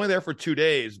 and he was only there for 2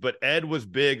 days, but Ed was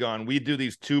big on, we'd do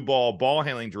these ball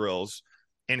handling drills,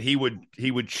 and he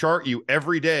would chart you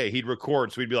every day. He'd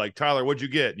record. So he'd be like, Tyler, what'd you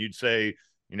get? And you'd say,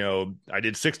 I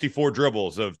did 64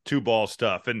 dribbles of 2-ball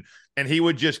stuff. And he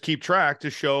would just keep track to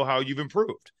show how you've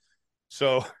improved.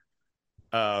 So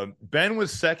Ben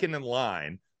was second in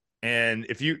line. And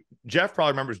Jeff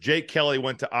probably remembers Jake Kelly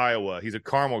went to Iowa. He's a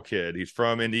Carmel kid. He's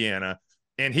from Indiana.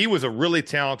 And he was a really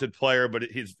talented player, but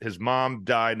his mom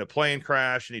died in a plane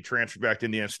crash, and he transferred back to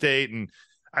Indiana State. And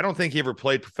I don't think he ever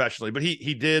played professionally, but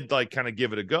he did like kind of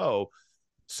give it a go.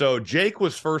 So Jake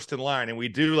was first in line, and we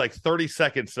do like 30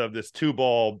 seconds of this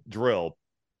 2-ball drill.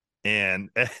 And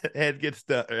Ed gets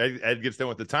done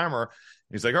with the timer.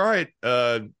 He's like, all right,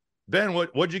 Ben,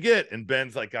 what'd you get? And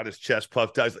Ben's like got his chest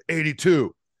puffed out. He's like,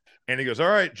 82. And he goes, all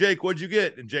right, Jake, what'd you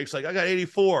get? And Jake's like, I got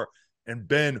 84. And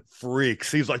Ben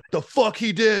freaks. He's like, the fuck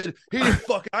he did. He didn't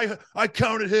I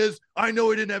counted his. I know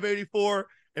he didn't have 84.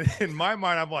 And in my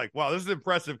mind, I'm like, wow, this is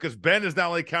impressive because Ben is not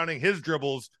only counting his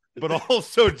dribbles, but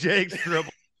also Jake's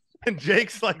dribbles. And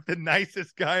Jake's like the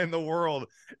nicest guy in the world.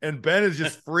 And Ben is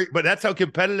just free. But that's how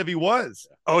competitive he was.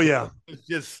 Oh, yeah.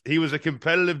 He was a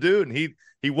competitive dude. And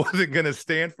he wasn't going to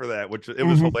stand for that, which it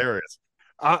was hilarious.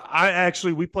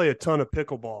 We play a ton of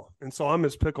pickleball. And so I'm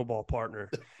his pickleball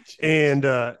partner.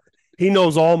 And he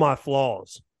knows all my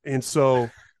flaws. And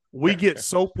so we get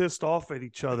so pissed off at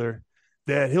each other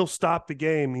that he'll stop the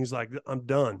game. He's like, I'm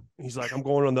done. He's like, I'm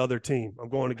going on the other team. I'm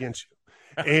going against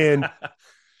you. And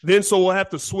then so we'll have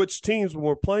to switch teams when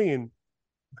we're playing.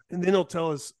 And then he'll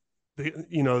tell us,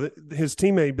 his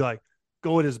teammate be like,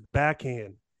 go at his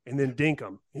backhand and then dink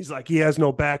him. He's like, he has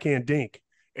no backhand dink.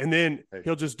 And then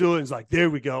he'll just do it. He's like,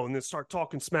 there we go. And then start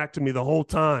talking smack to me the whole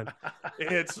time.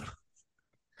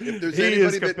 If there's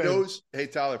anybody that knows, hey,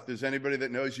 Tyler, if there's anybody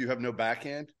that knows you have no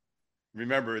backhand,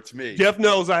 remember, it's me. Jeff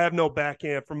knows I have no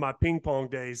backhand from my ping pong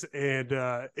days, and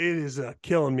it is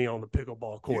killing me on the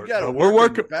pickleball court. We're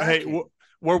working. Hey,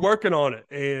 we're working on it,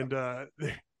 and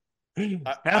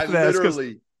I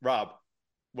literally, Rob,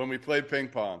 when we played ping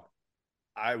pong,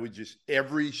 I would just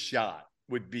every shot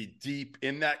would be deep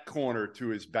in that corner to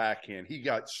his backhand. He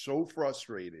got so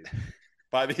frustrated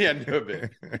by the end of it.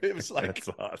 It was like, that's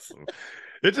awesome.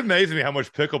 It's amazing me how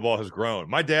much pickleball has grown.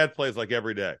 My dad plays like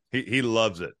every day. He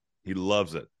loves it. He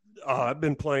loves it. I've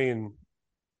been playing.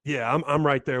 Yeah, I'm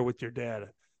right there with your dad.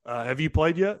 Have you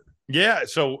played yet? Yeah.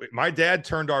 So my dad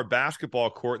turned our basketball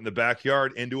court in the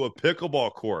backyard into a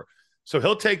pickleball court. So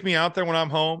he'll take me out there when I'm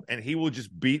home, and he will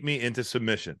just beat me into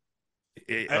submission.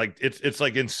 It's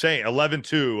like insane.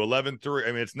 11-2, 11-3.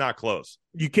 I mean, it's not close.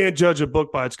 You can't judge a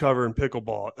book by its cover in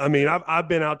pickleball. I mean, I've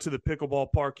been out to the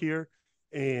pickleball park here,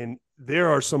 and there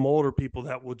are some older people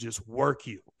that will just work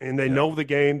you, and they know the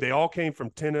game. They all came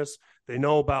from tennis. They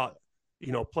know about,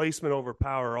 placement over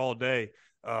power all day.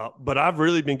 But I've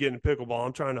really been getting pickleball.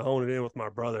 I'm trying to hone it in with my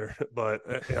brother, but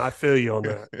I feel you on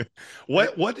that.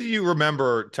 What do you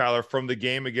remember, Tyler, from the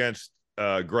game against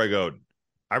Greg Oden?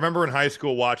 I remember in high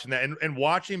school watching that and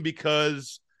watching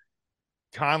because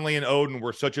Conley and Oden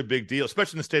were such a big deal,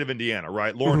 especially in the state of Indiana,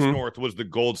 right? Lawrence North was the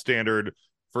gold standard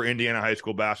for Indiana high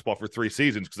school basketball for 3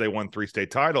 seasons because they won 3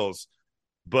 state titles.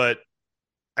 But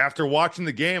after watching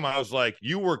the game, I was like,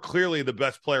 you were clearly the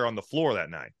best player on the floor that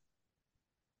night.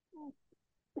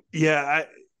 Yeah,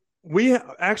 my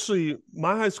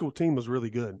high school team was really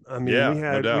good. I mean,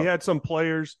 we had some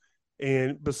players,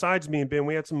 and besides me and Ben,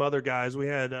 we had some other guys. We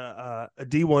had a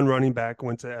D1 running back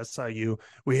went to SIU.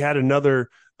 We had another,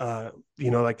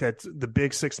 like that's the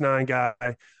big 6'9"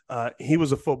 guy. He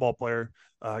was a football player,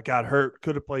 got hurt,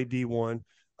 could have played D1.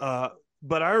 But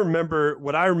what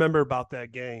I remember about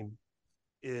that game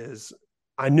is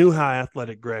I knew how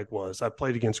athletic Greg was. I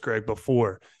played against Greg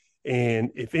before. And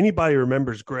if anybody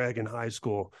remembers Greg in high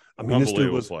school, I mean, this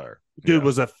dude was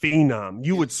a phenom.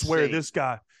 You would swear this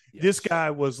guy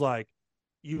was like,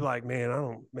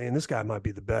 this guy might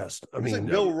be the best. I mean, like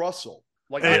Bill Russell.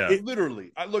 Like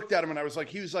I looked at him and I was like,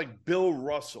 he was like Bill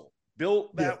Russell,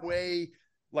 built that way.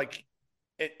 Like,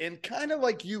 and kind of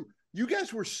like you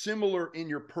guys were similar in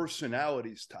your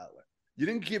personalities, Tyler. You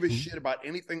didn't give a shit about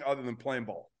anything other than playing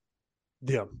ball.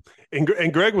 Yeah.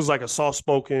 And Greg was like a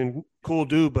soft-spoken, cool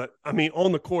dude, but I mean,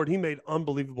 on the court, he made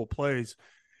unbelievable plays.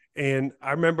 And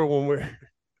I remember when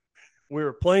we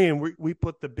were playing, we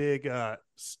put the big, our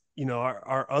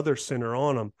other center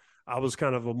on him. I was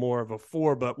kind of more of a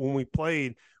 4, but when we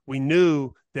played, we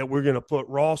knew that we are going to put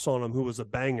Ross on him, who was a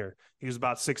banger. He was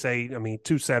about 6'8",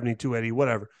 270, 280,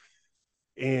 whatever.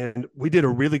 And we did a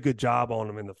really good job on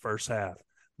him in the first half.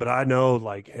 But I know,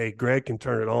 like, hey, Greg can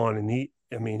turn it on, and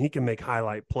he can make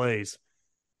highlight plays.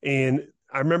 And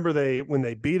I remember when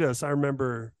they beat us, I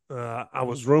remember I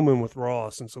was rooming with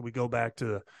Ross. And so we go back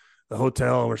to the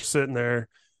hotel and we're sitting there,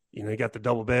 you got the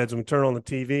double beds, and we turn on the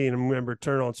TV, and I remember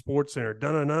turn on Sports Center,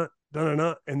 dun-dun-dun.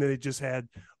 And then they just had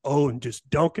Owen just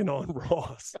dunking on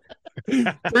Ross.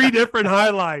 3 different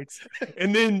highlights.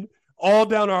 And then all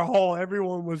down our hall,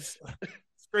 everyone was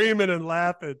screaming and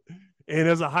laughing. And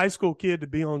as a high school kid to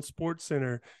be on Sports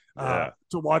Center, to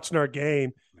watching our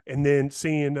game. And then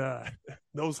seeing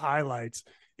those highlights,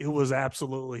 it was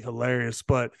absolutely hilarious.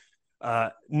 But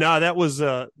no, that was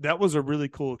a really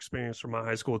cool experience for my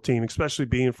high school team, especially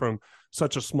being from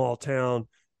such a small town.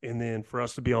 And then for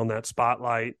us to be on that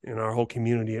spotlight in our whole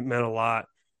community, it meant a lot.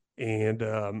 And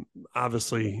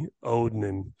obviously Odin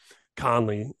and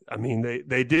Conley, I mean,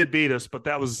 they did beat us, but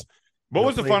that was – What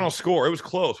was the final score? It was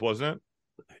close, wasn't it?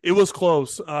 It was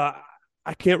close.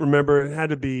 I can't remember. It had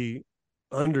to be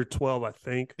under 12, I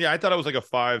think. Yeah, I thought it was like a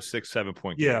 5, 6, 7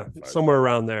 point game. Yeah, somewhere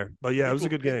around there. But yeah, it was a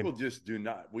good game. People just do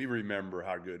not. We remember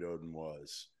how good Odin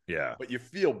was. Yeah. But you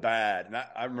feel bad. And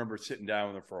I remember sitting down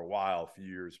with him for a while a few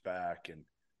years back, and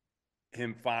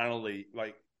him finally,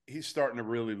 like, he's starting to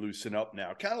really loosen up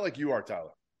now, kind of like you are,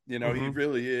 Tyler. You know, he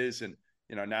really is. And,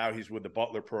 you know, now he's with the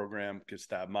Butler program because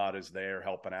Mata's there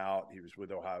helping out. He was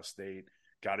with Ohio State,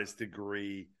 got his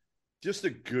degree. Just a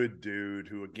good dude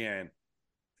who, again,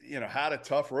 you know, had a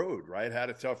tough road, right? Had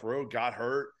a tough road, got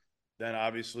hurt. Then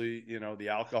obviously, you know, the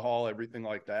alcohol, everything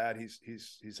like that.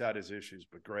 He's had his issues,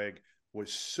 but Greg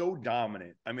was so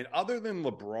dominant. I mean, other than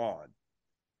LeBron,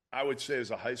 I would say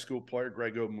as a high school player,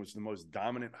 Greg Oden was the most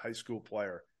dominant high school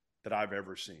player that I've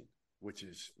ever seen, which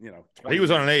is, you know, he was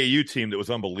on an AAU team that was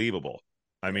unbelievable.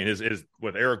 I mean, his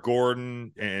with Eric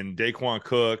Gordon and Daquan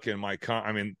Cook and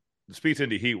the Speeds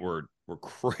Indy Heat were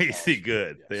crazy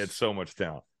good. Yes. They had so much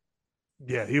talent.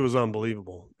 Yeah, he was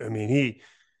unbelievable. I mean,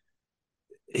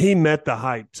 he met the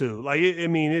hype too. Like, I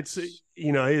mean, it's,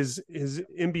 you know, his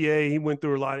NBA, he went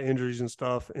through a lot of injuries and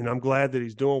stuff, and I'm glad that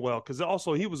he's doing well because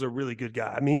also he was a really good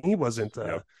guy. I mean, he wasn't,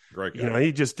 great guy. You know,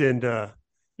 he just didn't,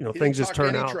 you know, things just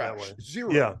turned out trash. that way.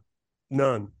 Zero. Yeah,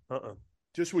 none.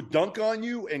 Just would dunk on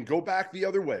you and go back the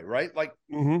other way, right? Like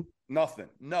nothing.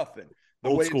 The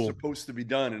Old way school. It's supposed to be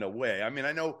done in a way. I mean,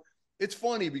 I know it's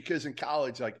funny because in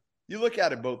college, like, you look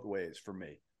at it both ways for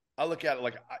me. I look at it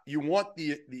like you want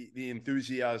the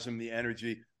enthusiasm, the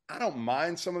energy. I don't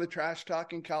mind some of the trash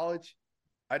talk in college.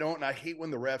 I don't. And I hate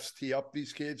when the refs tee up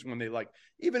these kids when they, like,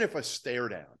 even if a stare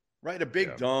down, right? A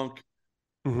big dunk.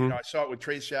 You know, I saw it with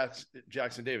Trace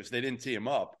Jackson Davis. They didn't tee him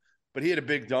up, but he had a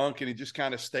big dunk and he just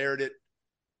kind of stared at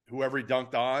whoever he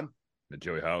dunked on.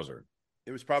 Joey Hauser.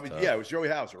 It was probably, it was Joey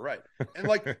Hauser, right. And,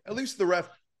 like, at least the ref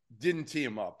didn't tee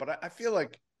him up. But I feel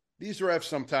like these refs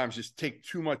sometimes just take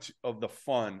too much of the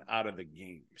fun out of the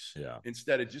games. Yeah.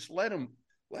 Instead of just let them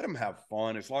have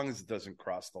fun as long as it doesn't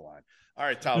cross the line. All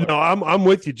right, Tyler. No, I'm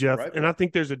with you, Jeff. Right? And I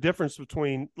think there's a difference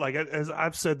between, like, as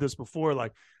I've said this before,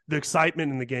 like, the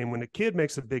excitement in the game. When a kid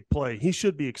makes a big play, he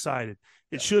should be excited.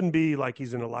 It shouldn't be like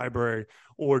he's in a library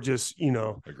or just, you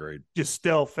know, agreed, just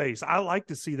stale face. I like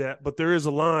to see that, but there is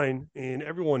a line and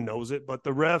everyone knows it. But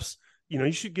the refs, you know,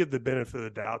 you should give the benefit of the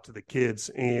doubt to the kids.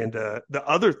 And the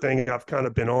other thing I've kind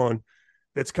of been on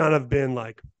that's kind of been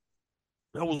like,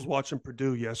 I was watching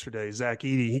Purdue yesterday. Zach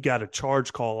Edey, he got a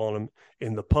charge call on him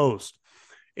in the post.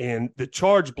 And the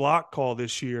charge block call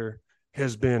this year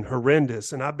has been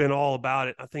horrendous. And I've been all about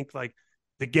it. I think, like,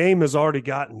 the game has already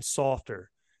gotten softer.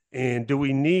 And do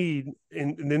we need –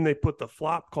 and then they put the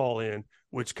flop call in,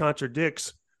 which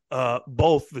contradicts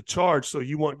both the charge. So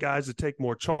you want guys to take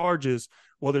more charges.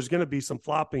 Well, there's going to be some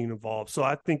flopping involved. So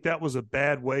I think that was a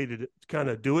bad way to kind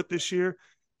of do it this year.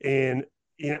 And,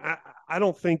 you know, I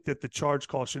don't think that the charge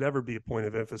call should ever be a point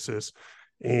of emphasis.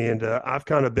 And I've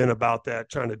kind of been about that,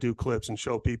 trying to do clips and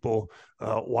show people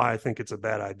why I think it's a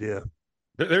bad idea.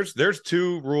 There's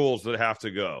two rules that have to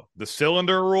go. The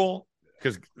cylinder rule,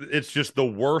 because it's just the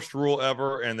worst rule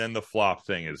ever, and then the flop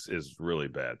thing is really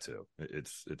bad too.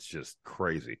 It's just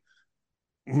crazy.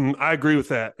 I agree with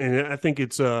that, and I think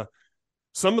it's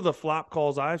some of the flop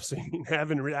calls I've seen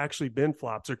haven't actually been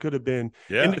flops. There could have been,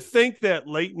 and to think that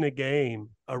late in the game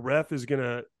a ref is going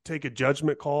to take a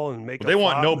judgment call and make. They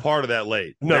want no part of that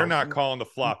late. No. They're not calling the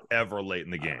flop ever late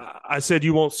in the game. I said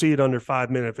you won't see it under 5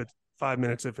 minutes. If it's 5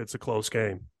 minutes, if it's a close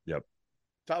game. Yep.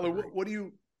 Tyler, what do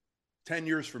you 10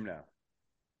 years from now?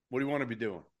 What do you want to be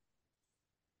doing?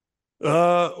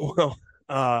 I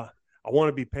want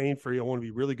to be pain free. I want to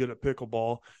be really good at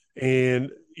pickleball. And,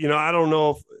 you know, I don't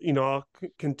know if, you know, I'll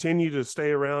continue to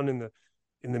stay around in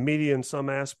the media in some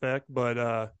aspect,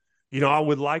 but, you know, I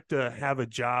would like to have a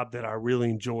job that I really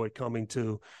enjoy coming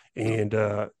to and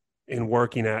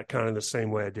working at kind of the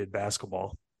same way I did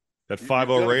basketball. That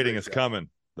 5-0 rating is coming.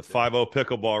 The 5-0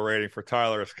 pickleball rating for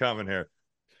Tyler is coming here.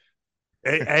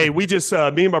 Hey, we just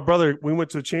me and my brother, we went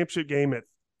to the championship game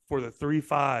for the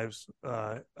 3-5s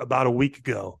about a week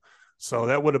ago. So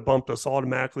that would have bumped us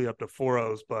automatically up to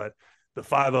 4-0s, but the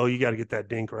 5-0, you got to get that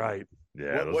dink right.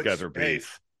 Yeah, those guys are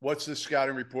beasts. Hey, what's the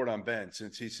scouting report on Ben?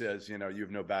 Since he says, you know, you have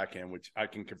no backhand, which I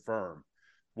can confirm.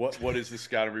 What is the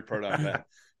scouting report on Ben?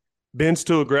 Ben's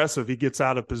too aggressive. He gets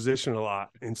out of position a lot,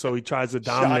 and so he tries to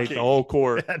dominate Shocking. the whole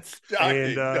court. That's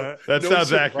shocking. that No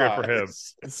sounds accurate for him.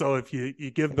 And so if you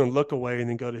give him a look away and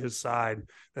then go to his side,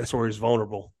 that's where he's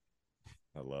vulnerable.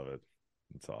 I love it.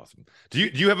 That's awesome. Do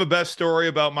you have a best story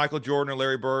about Michael Jordan or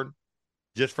Larry Bird?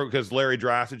 Just because Larry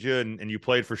drafted you and you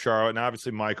played for Charlotte, and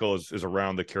obviously Michael is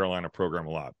around the Carolina program a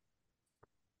lot.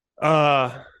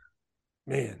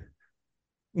 Man,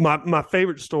 my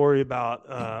favorite story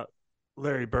about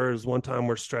Larry Bird is one time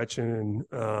we're stretching,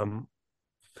 and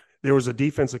there was a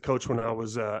defensive coach when I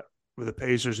was with the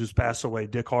Pacers who's passed away,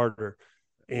 Dick Harder,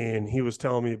 and he was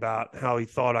telling me about how he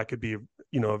thought I could be,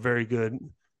 a very good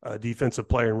defensive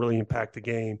player and really impact the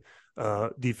game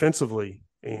defensively.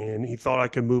 And he thought I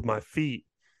could move my feet.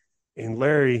 And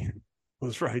Larry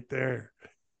was right there.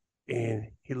 And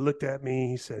he looked at me.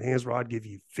 He said, Hansbrough, I'd give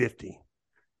you 50.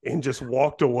 And just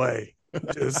walked away,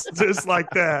 just like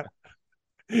that.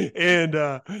 And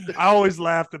I always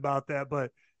laughed about that.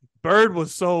 But Bird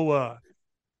was so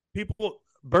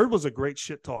Bird was a great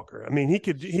shit talker. I mean,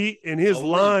 his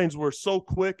lines were so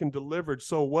quick and delivered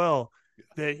so well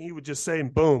that he would just say,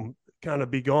 boom, kind of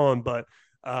be gone. But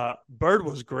Bird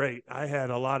was great. I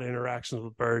had a lot of interactions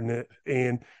with Bird,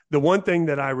 and the one thing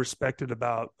that I respected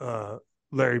about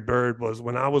Larry Bird was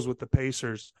when I was with the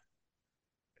Pacers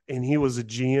and he was a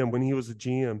GM. When he was a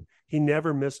GM, he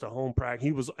never missed a home practice.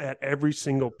 He was at every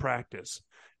single practice,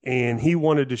 and he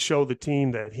wanted to show the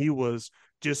team that he was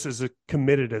just as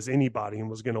committed as anybody and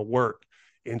was going to work.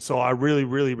 And so I really,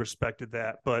 really respected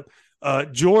that. But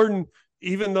Jordan,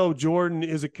 even though Jordan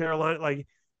is a Carolina, like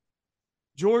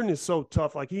Jordan is so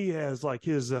tough. Like he has like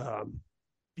his,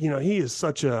 he is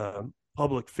such a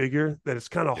public figure that it's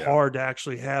kind of hard to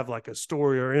actually have like a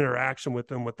story or interaction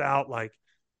with him without like,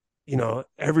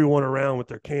 everyone around with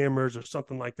their cameras or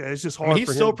something like that. It's just hard.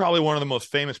 He's still probably one of the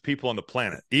most famous people on the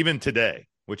planet, even today,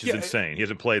 which is insane. He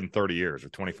hasn't played in 30 years or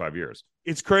 25 years.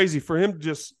 It's crazy for him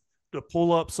just to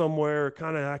pull up somewhere,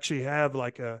 kind of actually have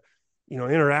like a,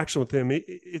 interaction with him.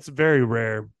 It's very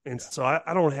rare. And so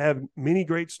I don't have many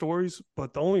great stories,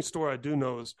 but the only story I do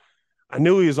know is I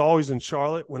knew he was always in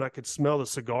Charlotte when I could smell the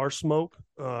cigar smoke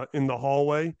in the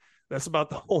hallway. That's about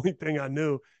the only thing I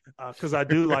knew because I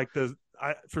do like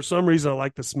for some reason, I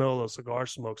like the smell of cigar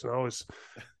smokes. And I always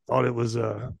thought it was,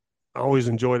 I always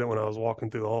enjoyed it when I was walking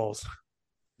through the halls.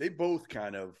 They both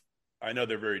kind of, I know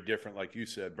they're very different. Like you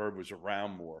said, Bird was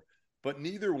around more, but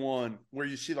neither one where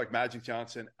you see like Magic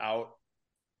Johnson out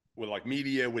with like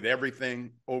media, with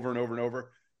everything over and over and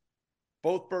over.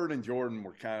 Both Bird and Jordan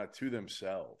were kind of to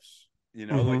themselves,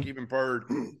 like even Bird,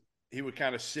 he would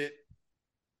kind of sit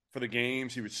for the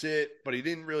games. He would sit, but he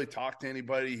didn't really talk to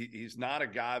anybody. He's not a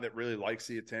guy that really likes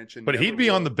the attention. But he'd be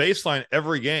on the baseline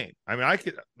every game. I mean, I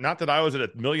could, not that I was at a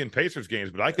million Pacers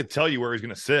games, but I could tell you where he's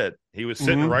going to sit. He was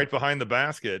sitting right behind the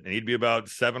basket, and he'd be about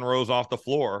 7 rows off the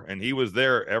floor, and he was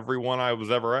there every one I was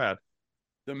ever at.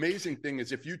 The amazing thing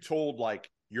is if you told like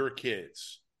your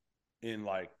kids in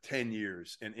like 10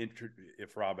 years, and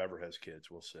if Rob ever has kids,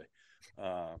 we'll see.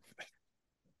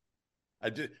 I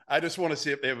just want to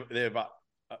see if they have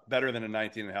better than a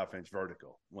 19.5-inch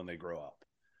vertical when they grow up.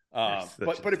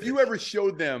 But if you ever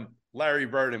showed them Larry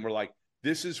Bird and were like,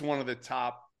 this is one of the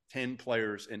top 10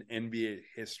 players in NBA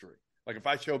history. Like if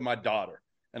I showed my daughter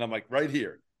and I'm like, right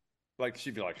here, like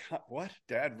she'd be like, huh, what,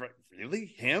 Dad, really?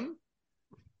 Him?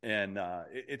 And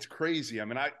it's crazy. I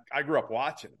mean, I grew up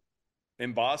watching him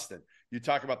in Boston. You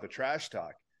talk about the trash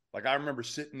talk. Like I remember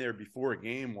sitting there before a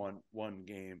game, one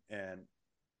game, and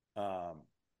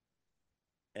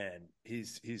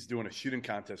he's doing a shooting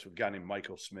contest with a guy named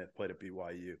Michael Smith, played at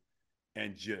BYU,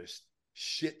 and just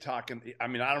shit talking. I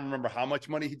mean, I don't remember how much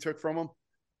money he took from him,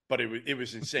 but it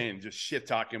was insane. Just shit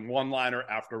talking one-liner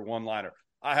after one-liner.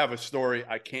 I have a story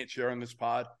I can't share on this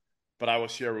pod, but I will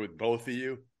share it with both of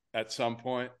you at some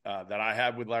point that I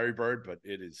had with Larry Bird. But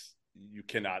you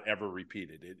cannot ever repeat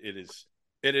it.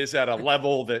 It is at a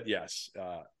level that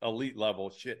elite level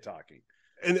shit talking.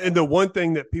 And the one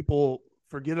thing that people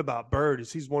forget about Bird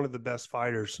is he's one of the best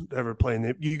fighters to ever play.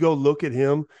 And you go look at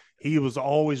him, he was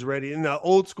always ready. And the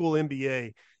old school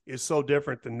NBA is so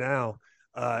different than now.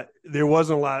 There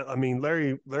wasn't a lot. I mean,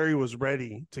 Larry was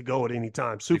ready to go at any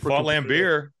time. He fought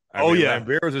Lambeer.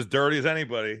 Lambeer was as dirty as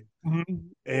anybody. Mm-hmm.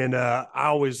 And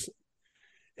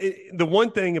the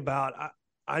one thing about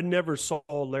I never saw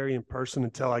Larry in person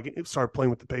until I started playing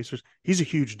with the Pacers. He's a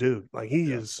huge dude. Like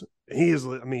he is.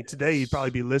 I mean, today he'd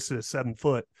probably be listed as 7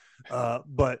 foot.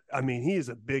 But I mean, he is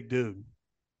a big dude.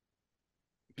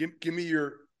 Give me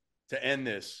to end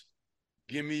this.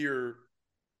 Give me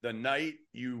the night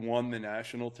you won the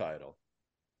national title.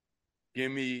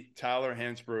 Give me Tyler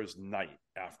Hansbrough's night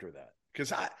after that.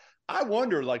 Because I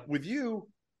wonder, like with you,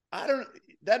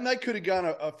 that night could have gone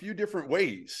a few different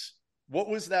ways. What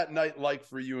was that night like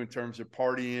for you in terms of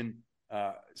partying,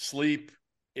 sleep,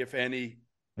 if any?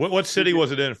 What city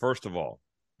was it in, first of all?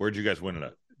 Where'd you guys win it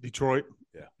at? Detroit.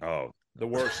 Yeah. Oh, the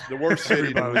worst city.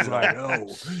 Everybody was like, "Oh,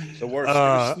 the worst." It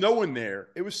was snowing there.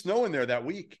 It was snowing there that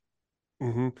week.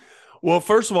 Mm-hmm. Well,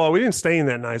 first of all, we didn't stay in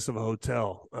that nice of a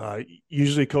hotel.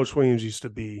 Usually Coach Williams used to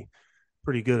be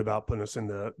pretty good about putting us in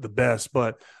the best,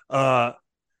 but I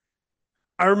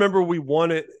remember we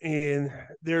won it, and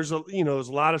there's a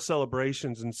lot of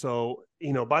celebrations. And so,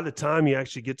 by the time you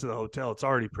actually get to the hotel, it's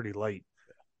already pretty late.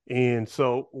 And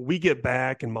so we get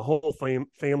back, and my whole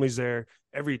family's there,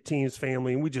 every team's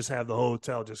family, and we just have the whole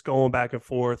hotel just going back and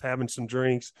forth, having some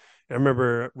drinks. And I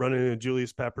remember running into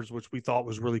Julius Peppers, which we thought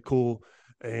was really cool,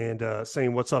 and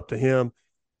saying what's up to him.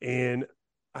 And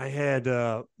I had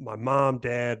my mom,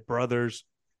 dad, brothers,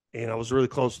 and I was really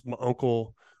close with my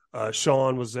uncle.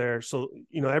 Sean was there. So,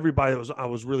 everybody I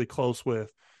was really close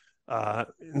with.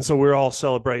 And so we were all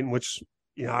celebrating, which,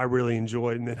 I really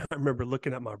enjoyed. And then I remember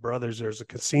looking at my brothers. There's a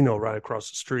casino right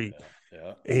across the street.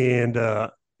 Yeah. And,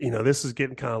 this is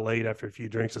getting kind of late after a few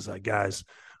drinks. It's like, guys,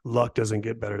 luck doesn't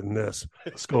get better than this.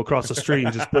 Let's go across the street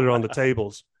and just put it on the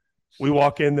tables. We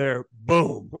walk in there,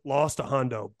 boom, lost a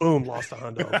hundo. Boom, lost a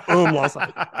hundo. Boom, lost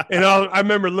a. And I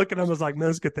remember looking at him, I was like, man,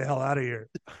 let's get the hell out of here.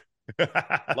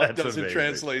 Luck doesn't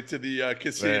translate to the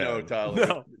casino, man. Tyler.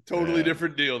 No. Totally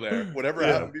different deal there. Whatever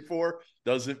happened before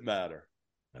doesn't matter.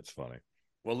 That's funny.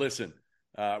 Well, listen,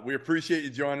 we appreciate you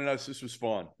joining us. This was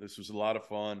fun. This was a lot of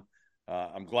fun.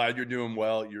 I'm glad you're doing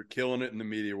well. You're killing it in the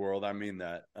media world. I mean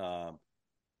that.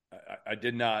 I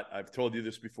did not, I've told you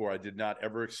this before, I did not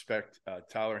ever expect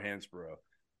Tyler Hansbrough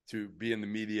to be in the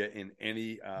media in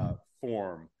any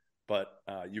form, but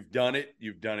you've done it.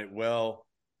 You've done it well.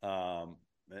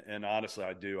 And honestly,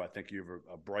 I do. I think you have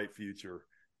a bright future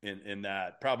in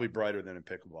that, probably brighter than in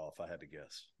pickleball, if I had to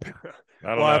guess.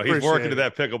 I don't know. He's working to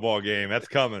that pickleball game. That's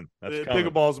coming.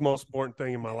 Pickleball is the most important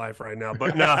thing in my life right now.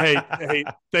 But no, hey,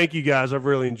 thank you guys. I've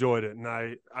really enjoyed it. And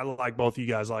I like both of you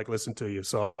guys. I like listening to you.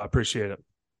 So I appreciate it.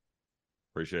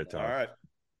 Appreciate it, Tyler. All right.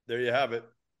 There you have it.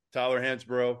 Tyler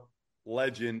Hansbrough,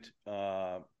 legend.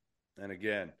 And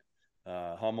again,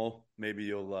 Hummel, maybe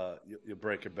you'll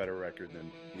break a better record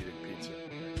than eating pizza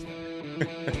next time.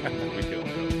 We kill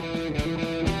him.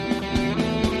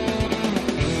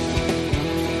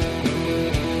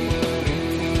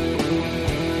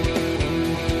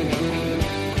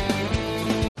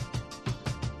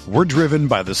 We're driven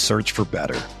by the search for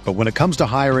better. But when it comes to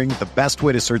hiring, the best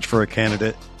way to search for a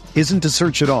candidate isn't to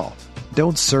search at all.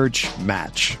 Don't search,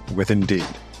 match with Indeed.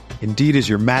 Indeed is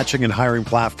your matching and hiring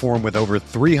platform with over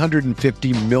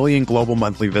 350 million global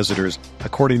monthly visitors,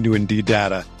 according to Indeed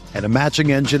data, and a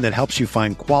matching engine that helps you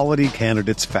find quality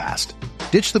candidates fast.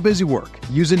 Ditch the busy work.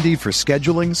 Use Indeed for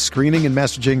scheduling, screening, and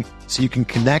messaging so you can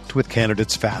connect with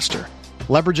candidates faster.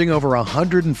 Leveraging over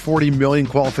 140 million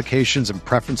qualifications and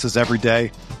preferences every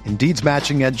day, Indeed's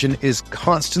matching engine is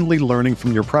constantly learning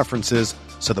from your preferences,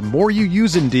 so the more you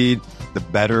use Indeed, the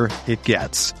better it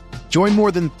gets. Join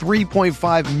more than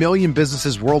 3.5 million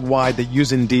businesses worldwide that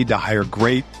use Indeed to hire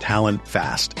great talent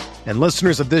fast. And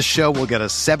listeners of this show will get a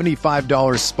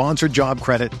 $75 sponsored job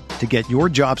credit to get your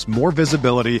jobs more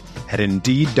visibility at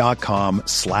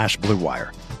Indeed.com/Blue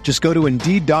Wire. Just go to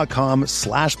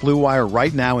Indeed.com/Blue Wire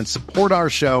right now and support our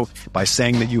show by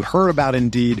saying that you heard about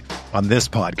Indeed on this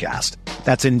podcast.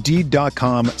 That's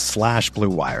Indeed.com/Blue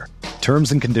Wire.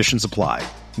 Terms and conditions apply.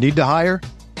 Need to hire?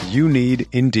 You need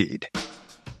Indeed.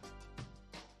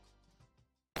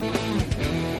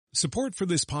 Support for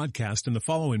this podcast and the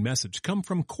following message come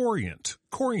from Corient.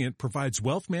 Corient provides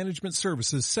wealth management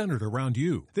services centered around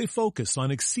you. They focus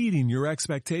on exceeding your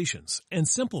expectations and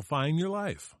simplifying your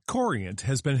life. Corient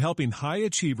has been helping high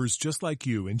achievers just like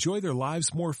you enjoy their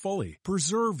lives more fully,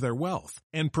 preserve their wealth,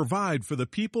 and provide for the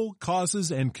people,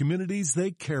 causes, and communities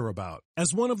they care about.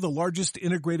 As one of the largest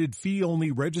integrated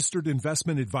fee-only registered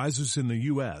investment advisors in the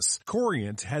U.S.,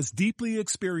 Corient has deeply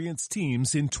experienced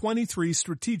teams in 23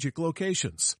 strategic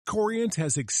locations. Corient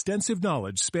has extensive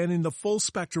knowledge spanning the full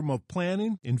spectrum of planning,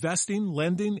 investing,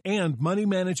 lending, and money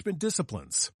management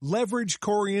disciplines. Leverage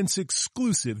Corient's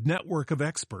exclusive network of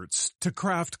experts to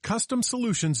craft custom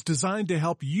solutions designed to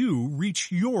help you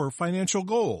reach your financial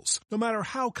goals, no matter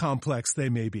how complex they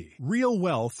may be. Real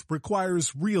wealth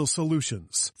requires real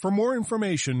solutions. For more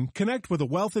information, connect with a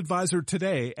wealth advisor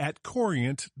today at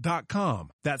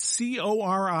Corient.com. That's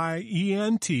Corient.com.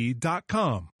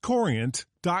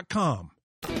 Corient.com.